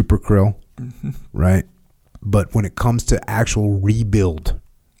 Super Krill, right? But when it comes to actual rebuild,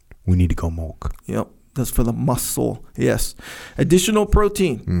 we need to go milk. Yep. That's for the muscle. Yes. Additional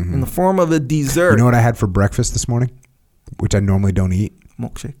protein in the form of a dessert. You know what I had for breakfast this morning, which I normally don't eat?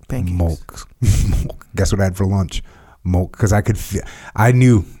 Milkshake. Pancakes. Milk. Guess what I had for lunch? Milk. Because I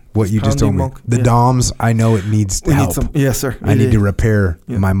knew what you just told me. Milk. The DOMs, I know it needs help. Yes, sir. I need to repair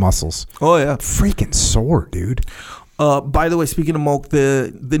my muscles. Oh, yeah. Freaking sore, dude. By the way, speaking of milk,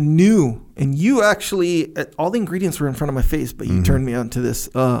 the new, and you actually, all the ingredients were in front of my face, but you turned me on to this,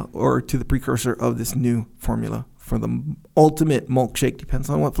 or to the precursor of this new formula for the ultimate milkshake. Depends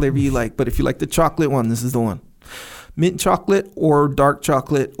on what flavor you like, but if you like the chocolate one, this is the one. Mint chocolate or dark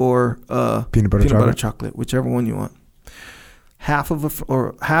chocolate or peanut butter chocolate, whichever one you want. Half of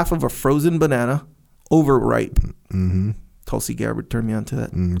a frozen banana, overripe. Mm-hmm. Tulsi Gabbard turned me on to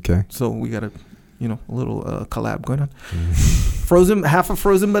that. Okay. So we got a little collab going on. Half a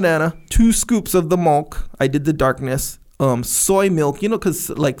frozen banana, 2 scoops of the milk. I did the darkness. Soy milk,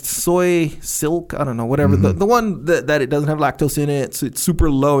 because like soy silk, I don't know, whatever. The one that it doesn't have lactose in it, so it's super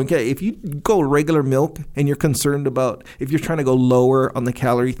low. Okay, if you go regular milk and you're concerned about, if you're trying to go lower on the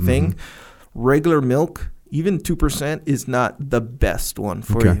calorie thing, regular milk, even 2% is not the best one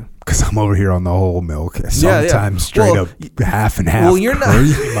for you. Because I'm over here on the whole milk. Sometimes straight up half and half. Well, you're not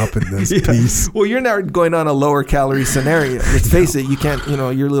up in this piece. Well, you're not going on a lower calorie scenario. Let's face it, you can't.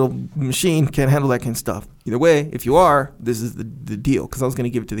 Your little machine can't handle that kind of stuff. Either way, if you are, this is the deal. Because I was going to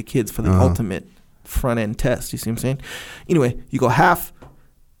give it to the kids for the ultimate front end test. You see what I'm saying? Anyway, you go half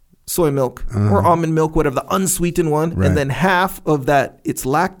soy milk or almond milk, whatever, the unsweetened one, and then half of that, it's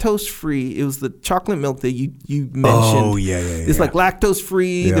lactose free. It was the chocolate milk that you mentioned. Oh, yeah. It's like lactose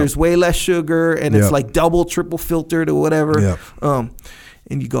free. Yep. There's way less sugar, and it's like double, triple filtered or whatever. Yep.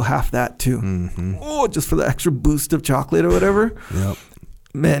 And you go half that too. Mm-hmm. Oh, just for the extra boost of chocolate or whatever. Yep.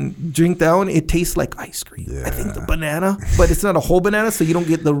 Man, drink that one. It tastes like ice cream. Yeah. I think the banana, but it's not a whole banana, so you don't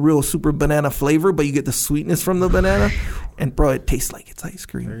get the real super banana flavor, but you get the sweetness from the banana. And bro, it tastes like it's ice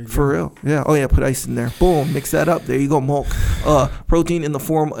cream for real. Yeah. Oh yeah, put ice in there. Boom, mix that up. There you go, milk. Protein in the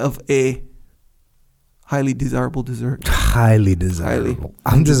form of a highly desirable dessert. Highly desirable.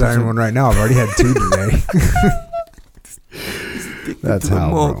 I'm desiring one right now. I've already had 2 today. That's how,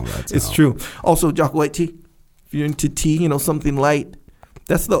 bro. It's true. Also, Jocko white tea. If you're into tea, something light.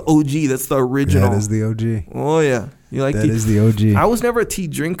 That's the OG. That's the original. That is the OG. Oh yeah, you like that? Tea? Is the OG. I was never a tea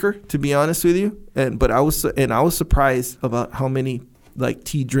drinker, to be honest with you, but I was surprised about how many like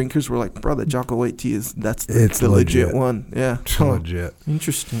tea drinkers were like, bro, that Jocko white tea that's the legit one. Yeah, it's legit.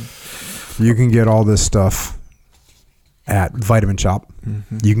 Interesting. You can get all this stuff at Vitamin Shop.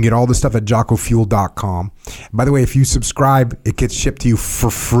 Mm-hmm. You can get all this stuff at JockoFuel.com. By the way, if you subscribe, it gets shipped to you for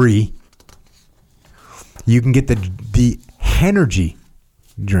free. You can get the Henergy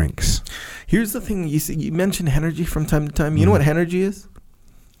drinks. Here's the thing, you mentioned Henergy from time to time. You know what Henergy is?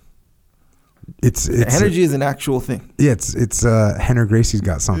 It's Henergy is an actual thing. Yeah, it's Henner Gracie's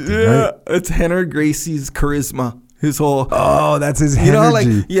got something, yeah, right? It's Henner Gracie's charisma. His whole, that's his you know, like,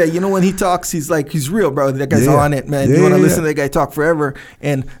 energy. yeah, you know, when he talks, he's like, he's real, bro. That guy's Yeah. on it, man. Yeah, You want to yeah, listen to that guy talk forever.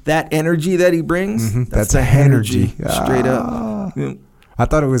 And that energy that he brings, that's the energy. Straight up. Yeah. I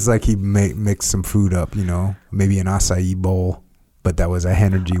thought it was like he mixed some food up, you know, maybe an acai bowl, but that was a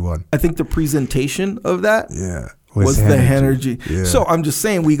energy one. I think the presentation of that was the energy. Yeah. So I'm just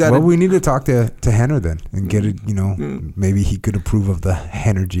saying we got Well, we need to talk to Henner then and get it, you know, maybe he could approve of the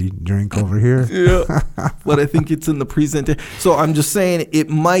energy drink over here. Yeah. But I think it's in the presentation. So I'm just saying it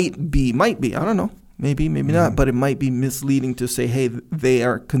might be, I don't know. Maybe not, but it might be misleading to say, hey, they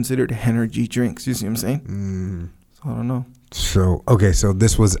are considered energy drinks. You see what I'm saying? So I don't know. So, okay, so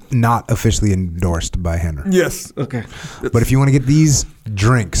this was not officially endorsed by Henner. Yes. Okay. But if you want to get these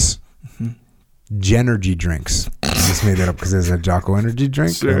drinks, Genergy drinks. I just made that up because there's a Jocko energy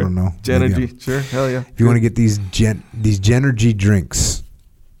drink. Sure. I don't know. Genergy. Sure. Hell yeah. If you want to get these Genergy drinks,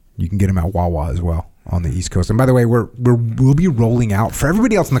 you can get them at Wawa as well on the East Coast. And by the way, we'll be rolling out for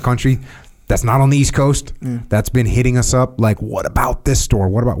everybody else in the country that's not on the East Coast. That's been hitting us up like, what about this store?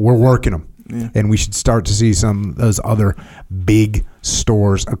 We're working them. Yeah. And we should start to see some of those other big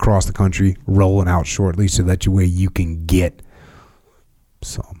stores across the country rolling out shortly so that way you can get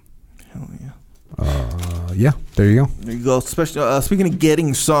some. Hell yeah. Yeah, there you go. There you go. Especially speaking of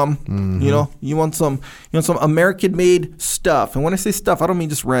getting some, you know, you want some American-made stuff. And when I say stuff, I don't mean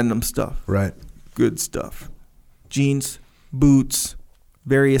just random stuff. Right. Good stuff. Jeans, boots,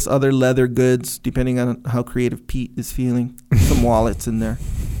 various other leather goods, depending on how creative Pete is feeling. Some wallets in there.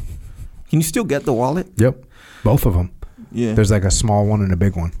 Can you still get the wallet? Yep. Both of them. Yeah. There's like a small one and a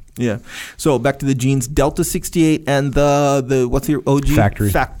big one. Yeah. So back to the jeans, Delta 68 and the what's your OG?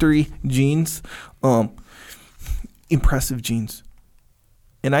 Factory jeans. Impressive jeans.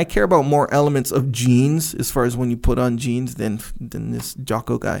 And I care about more elements of jeans as far as when you put on jeans than this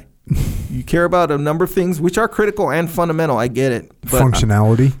Jocko guy. You care about a number of things which are critical and fundamental. I get it. But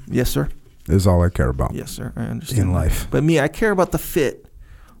functionality. Yes, sir. Is all I care about. Yes, sir. I understand. In life. But me, I care about the fit.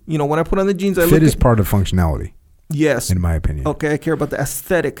 You know, when I put on the jeans, fit is part of functionality. Yes. In my opinion. Okay, I care about the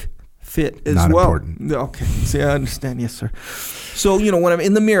aesthetic fit as Not well. Important. Okay. See, I understand. Yes, sir. So, you know, when I'm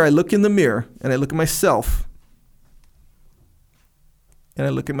in the mirror, I look in the mirror and I look at myself and I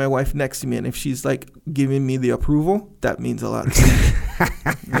look at my wife next to me. And if she's like giving me the approval, that means a lot to me.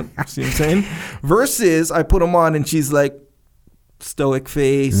 Yep. See what I'm saying? Versus I put them on and she's like, stoic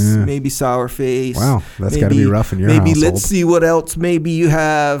face, maybe sour face. Wow, that's got to be rough in your maybe household. Let's see what else maybe you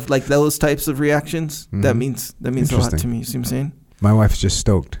have, like those types of reactions. That means a lot to me. You see what I'm saying? My wife's just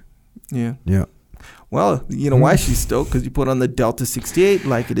stoked. Yeah. Yeah. Well, you know why she's stoked? Because you put on the Delta 68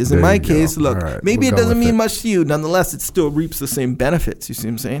 like it is in my case. Look, right, maybe it doesn't mean much to you. Nonetheless, it still reaps the same benefits. You see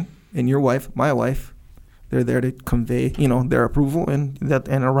what I'm saying? And your wife, my wife, they're there to convey, you know, their approval, and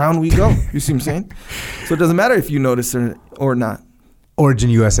around we go. You see what I'm saying? So it doesn't matter if you notice or not.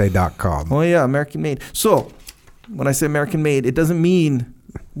 OriginUSA.com. Oh, yeah, American made. So when I say American made, it doesn't mean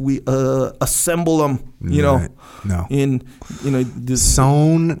we assemble them, you know. No. In, you know. This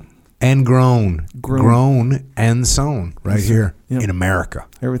sewn and grown. Grown and sewn right here in America.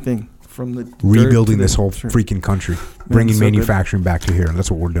 Everything from the rebuilding this whole freaking country. Bringing manufacturing back to here. And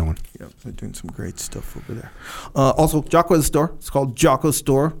that's what we're doing. Yeah, they're doing some great stuff over there. Also, Jocko has a store. It's called Jocko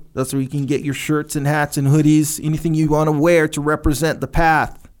Store. That's where you can get your shirts and hats and hoodies, anything you want to wear to represent the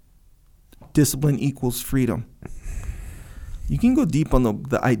path. Discipline equals freedom. You can go deep on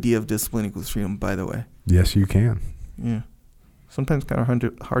the idea of discipline equals freedom, by the way. Yes, you can. Yeah. Sometimes kind of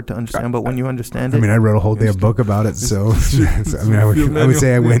hard to understand, but when you understand it. I mean, I wrote a whole damn book about it, so I mean, I would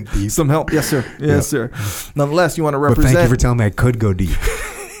say I went deep. Some help. Yes, sir. Yes, sir. Nonetheless, you want to represent. But thank you for telling me I could go deep.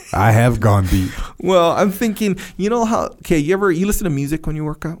 I have gone deep. Well, I'm thinking, you know how, okay, you listen to music when you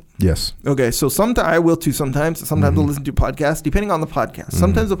work out? Yes. Okay, so sometimes I will too sometimes. Sometimes I'll listen to podcasts, depending on the podcast.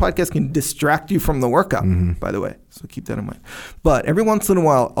 Sometimes the podcast can distract you from the workout, by the way. So keep that in mind. But every once in a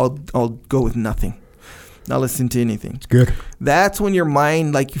while, I'll go with nothing. Not listen to anything. It's good. That's when your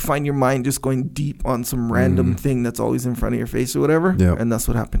mind, like you find your mind just going deep on some random thing that's always in front of your face or whatever. Yep. And that's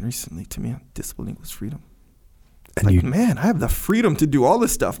what happened recently to me. Discipline equals freedom. And like, man, I have the freedom to do all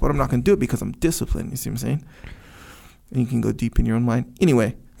this stuff, but I'm not going to do it because I'm disciplined. You see what I'm saying? And you can go deep in your own mind.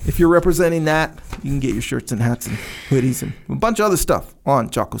 Anyway, if you're representing that, you can get your shirts and hats and hoodies and a bunch of other stuff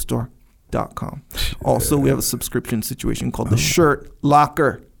on JockoStore.com. Also, we have a subscription situation called the Shirt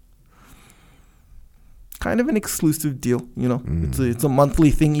Locker. Kind of an exclusive deal, you know. It's a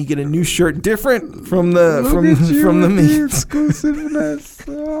monthly thing. You get a new shirt, different from the me. Exclusiveness.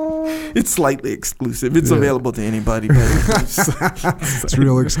 It's slightly exclusive. It's available to anybody. It's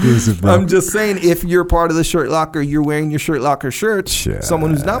real exclusive, bro. I'm just saying, if you're part of the Shirt Locker, you're wearing your Shirt Locker shirts. Sure. Someone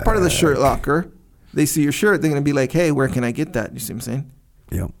who's not part of the Shirt Locker, They see your shirt, they're going to be like, hey, where can I get that? You see what I'm saying?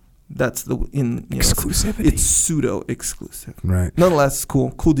 Yep. That's the exclusivity. It's pseudo exclusive. Right. Nonetheless, it's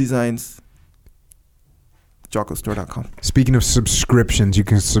cool. Cool designs. JockoStore.com. Speaking of subscriptions, you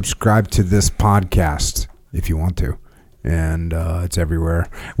can subscribe to this podcast if you want to. And it's everywhere.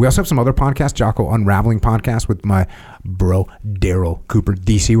 We also have some other podcasts, Jocko Unraveling podcast with my bro, Daryl Cooper,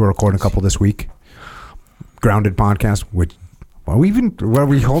 DC. We're recording a couple this week. Grounded podcast, which, are we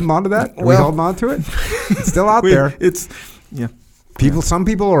holding on to that? Are we holding on to it? It's still out there. Some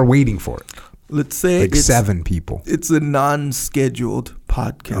people are waiting for it. Let's say like 7 people. It's a non-scheduled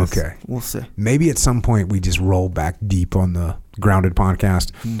podcast. Okay. We'll see. Maybe at some point we just roll back deep on the Grounded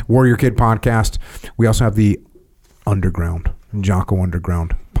podcast. Warrior Kid podcast. We also have the Underground, Jocko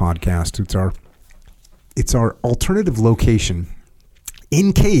Underground podcast. It's our alternative location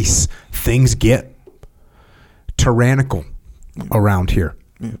in case things get tyrannical around here.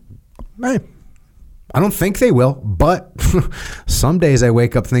 Yeah. Hey, I don't think they will, but some days I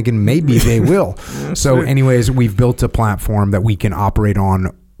wake up thinking maybe they will. So anyways, we've built a platform that we can operate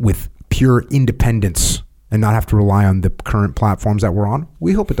on with pure independence and not have to rely on the current platforms that we're on.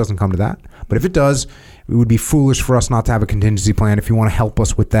 We hope it doesn't come to that. But if it does, it would be foolish for us not to have a contingency plan. If you want to help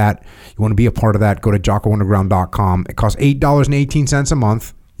us with that, you want to be a part of that, go to JockoUnderground.com. It costs $8.18 a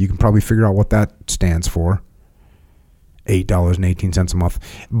month. You can probably figure out what that stands for. $8.18 a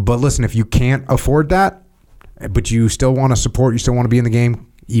month. But listen, if you can't afford that, but you still want to support, you still want to be in the game,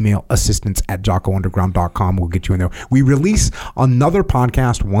 email assistance@JockoUnderground.com. We'll get you in there. We release another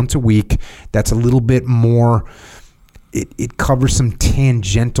podcast once a week that's a little bit more, it covers some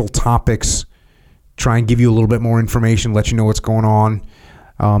tangential topics, try and give you a little bit more information, let you know what's going on.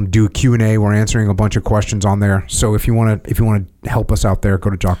 Do a Q&A. We're answering a bunch of questions on there. So if you want to help us out there, go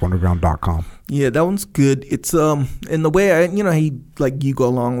to JockoUnderground.com. Yeah, that one's good. It's in the way you go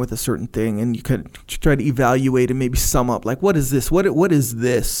along with a certain thing and you could try to evaluate and maybe sum up like what is this? What is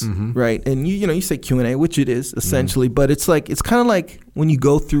this? Mm-hmm. Right? And you say Q&A, which it is essentially, mm-hmm. but it's kind of like when you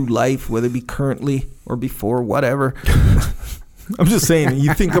go through life, whether it be currently or before, whatever. I'm just saying,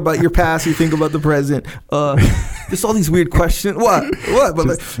 you think about your past, you think about the present. There's all these weird questions. What?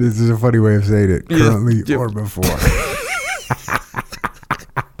 But this is a funny way of saying it. Currently or before.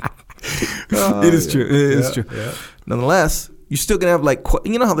 It is true. It is true. Yeah. Nonetheless, you're still gonna have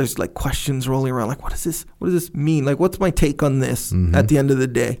how there's like questions rolling around. Like, what does this mean? Like, what's my take on this? Mm-hmm. At the end of the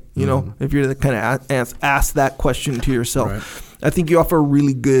day, you know, if you're the kind of ask that question to yourself, right. I think you offer a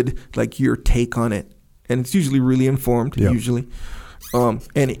really good your take on it. And it's usually really informed, usually. And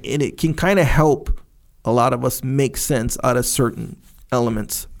it can kind of help a lot of us make sense out of certain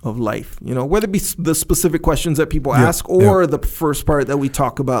elements of life, whether it be the specific questions that people ask or the first part that we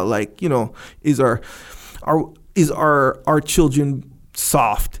talk about, is our children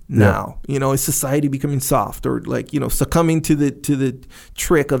soft now? Is society becoming soft or succumbing to the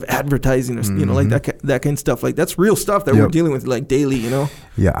trick of advertising or that kind of stuff? Like that's real stuff that we're dealing with daily.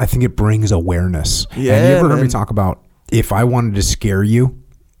 Yeah, I think it brings awareness. Yeah, and you ever heard me talk about if I wanted to scare you,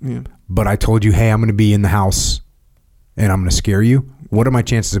 but I told you, hey, I'm going to be in the house and I'm going to scare you. What are my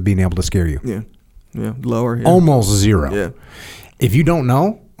chances of being able to scare you? Yeah, lower. Yeah. Almost zero. Yeah. If you don't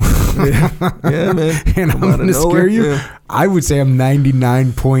know. Man. And I'm going to scare you. Yeah. I would say I'm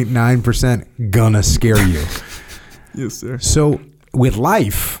 99.9% gonna scare you. Yes, sir. So with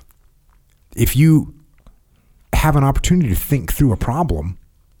life, if you have an opportunity to think through a problem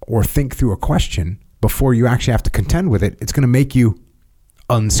or think through a question before you actually have to contend with it, it's going to make you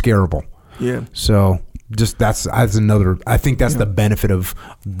unscarable. Yeah. So just that's another. I think that's the benefit of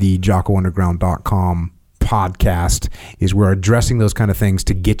the JockoUnderground.com podcast is we're addressing those kind of things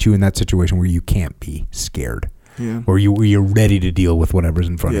to get you in that situation where you can't be scared, where you're ready to deal with whatever's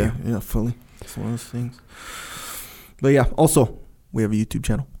in front of you. Yeah, fully. It's one of those things. But yeah, also we have a YouTube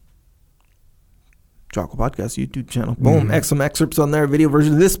channel, Jocko Podcast YouTube channel. Boom, some excerpts on there, video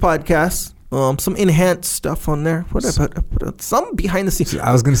version of this podcast. Some enhanced stuff on there. What I put some behind the scenes.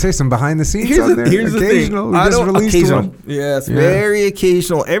 I was going to say some behind the scenes on there. Here's occasional. The thing. Occasional. Yes, very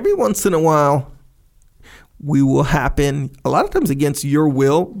occasional. Every once in a while, we will happen a lot of times against your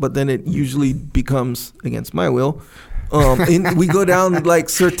will, but then it usually becomes against my will. And we go down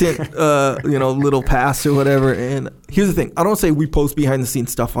certain, little paths or whatever. And here's the thing. I don't say we post behind the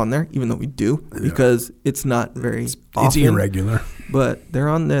scenes stuff on there, even though we do, because it's not very often. It's irregular. But they're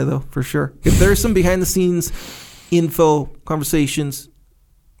on there, though, for sure. If there's some behind the scenes info, conversations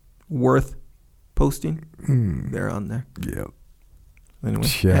worth posting, they're on there. Yeah. Anyway,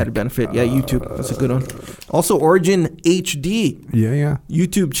 added benefit. Yeah, YouTube. That's a good one. Also, Origin HD. Yeah.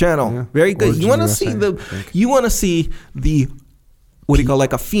 YouTube channel. Yeah. Very good. Origin you want to see the what do you call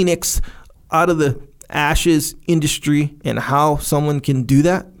a Phoenix out of the ashes industry and how someone can do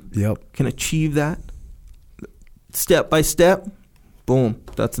that. Yep. Can achieve that step by step. Boom.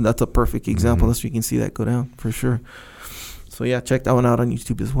 That's a perfect example. That's where you can see that go down for sure. So yeah, check that one out on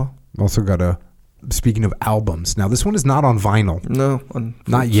YouTube as well. Also got speaking of albums. Now this one is not on vinyl. No,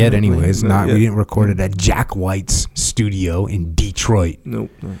 not yet. Anyways, not yet. We didn't record it at Jack White's studio in Detroit.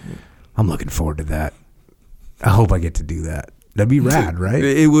 Nope. I'm looking forward to that. I hope I get to do that. That'd be rad, right?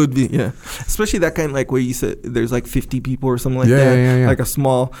 It would be, yeah. Especially that kind, like where you said there's like 50 people or something like that. Yeah. Like a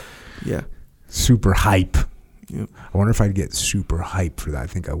small, yeah. Super hype. Yep. I wonder if I'd get super hyped for that. I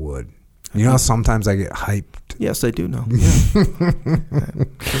think I would. You know how sometimes I get hyped? Yes, I do know.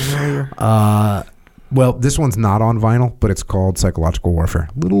 Yeah. Well, this one's not on vinyl, but it's called Psychological Warfare.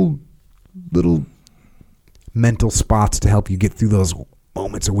 Little mental spots to help you get through those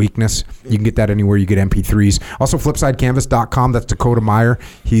moments of weakness. You can get that anywhere you get MP3s. Also, flipsidecanvas.com. That's Dakota Meyer.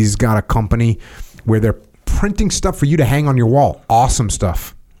 He's got a company where they're printing stuff for you to hang on your wall. Awesome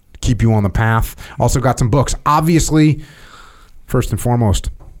stuff. Keep you on the path. Also got some books. Obviously, first and foremost,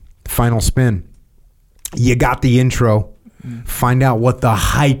 Final Spin. You got the intro. Find out what the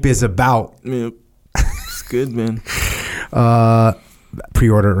hype is about. Yep. It's good, man.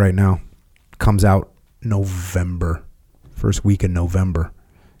 Pre-order it right now. Comes out November. First week in November.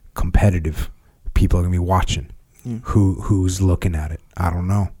 Competitive. People are going to be watching. Who's looking at it? I don't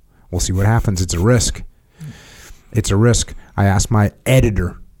know. We'll see what happens. It's a risk. It's a risk. I asked my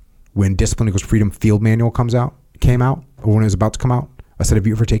editor when Discipline Equals Freedom Field Manual came out, or when it was about to come out. I said, have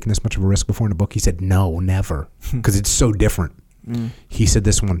you ever taken this much of a risk before in a book? He said, no, never, because it's so different. He said,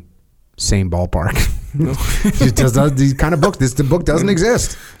 this one, same ballpark. No. These kind of books, the book doesn't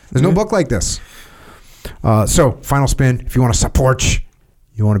exist. There's no book like this. So, Final Spin, if you want to support,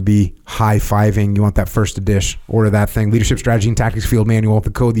 you want to be high-fiving, you want that first edition, order that thing. Leadership Strategy and Tactics Field Manual,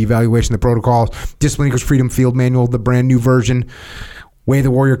 the code, the evaluation, the protocols, Discipline Equals Freedom Field Manual, the brand new version. Way of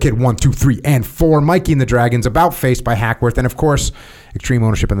the Warrior Kid 1, 2, 3, and 4. Mikey and the Dragons, About Face by Hackworth, and of course, Extreme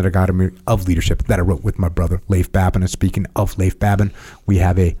Ownership and the Dichotomy of Leadership that I wrote with my brother Leif Babin. And speaking of Leif Babin, we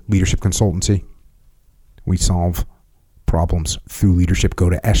have a leadership consultancy. We solve problems through leadership. Go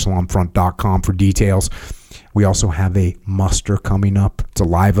to echelonfront.com for details. We also have a muster coming up. It's a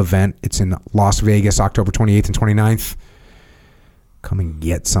live event. It's in Las Vegas, October 28th and 29th. Come and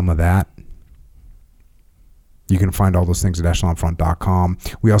get some of that. You can find all those things at echelonfront.com.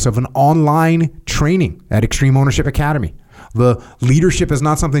 We also have an online training at Extreme Ownership Academy. The leadership is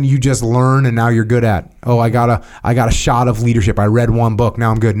not something you just learn and now you're good at. Oh, I got a shot of leadership. I read one book. Now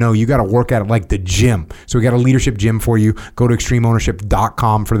I'm good. No, you got to work at it like the gym. So we got a leadership gym for you. Go to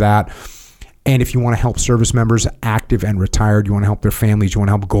extremeownership.com for that. And if you want to help service members, active and retired, you want to help their families, you want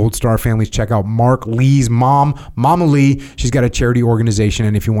to help Gold Star families, check out Mark Lee's mom, Mama Lee. She's got a charity organization.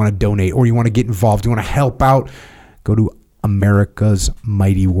 And if you want to donate or you want to get involved, you want to help out, go to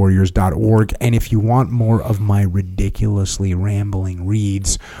americasmightywarriors.org. And if you want more of my ridiculously rambling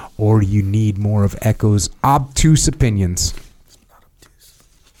reads, or you need more of Echo's obtuse opinions,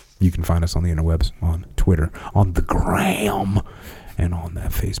 you can find us on the interwebs, on Twitter, on the gram, and on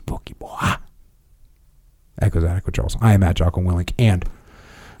that Facebook, boy. Echoes at Echo Charles. I am at Jocko Willink. And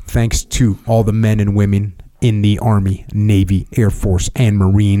thanks to all the men and women in the Army, Navy, Air Force, and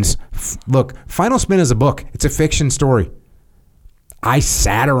Marines. Look, Final Spin is a book. It's a fiction story. I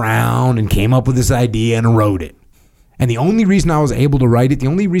sat around and came up with this idea and wrote it. And the only reason I was able to write it, the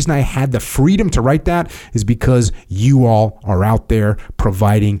only reason I had the freedom to write that is because you all are out there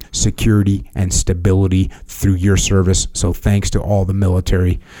providing security and stability through your service. So thanks to all the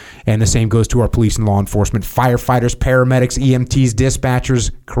military. And the same goes to our police and law enforcement, firefighters, paramedics, EMTs,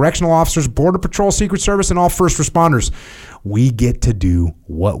 dispatchers, correctional officers, Border Patrol, Secret Service, and all first responders. We get to do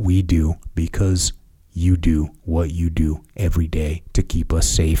what we do because you do what you do every day to keep us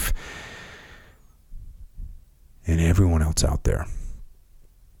safe. And everyone else out there.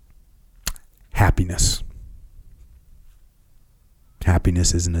 Happiness.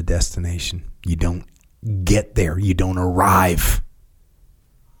 Happiness isn't a destination. You don't get there. You don't arrive.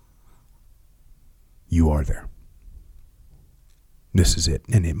 You are there. This is it.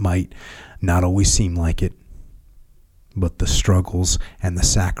 And it might not always seem like it, but the struggles and the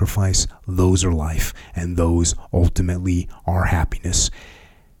sacrifice, those are life. And those ultimately are happiness.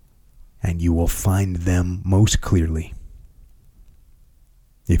 And you will find them most clearly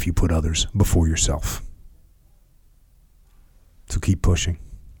if you put others before yourself. So keep pushing.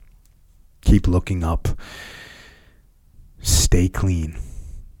 Keep looking up. Stay clean.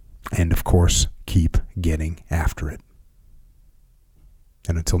 And of course, keep getting after it.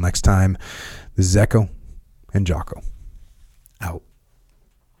 And until next time, this is Echo and Jocko. Out.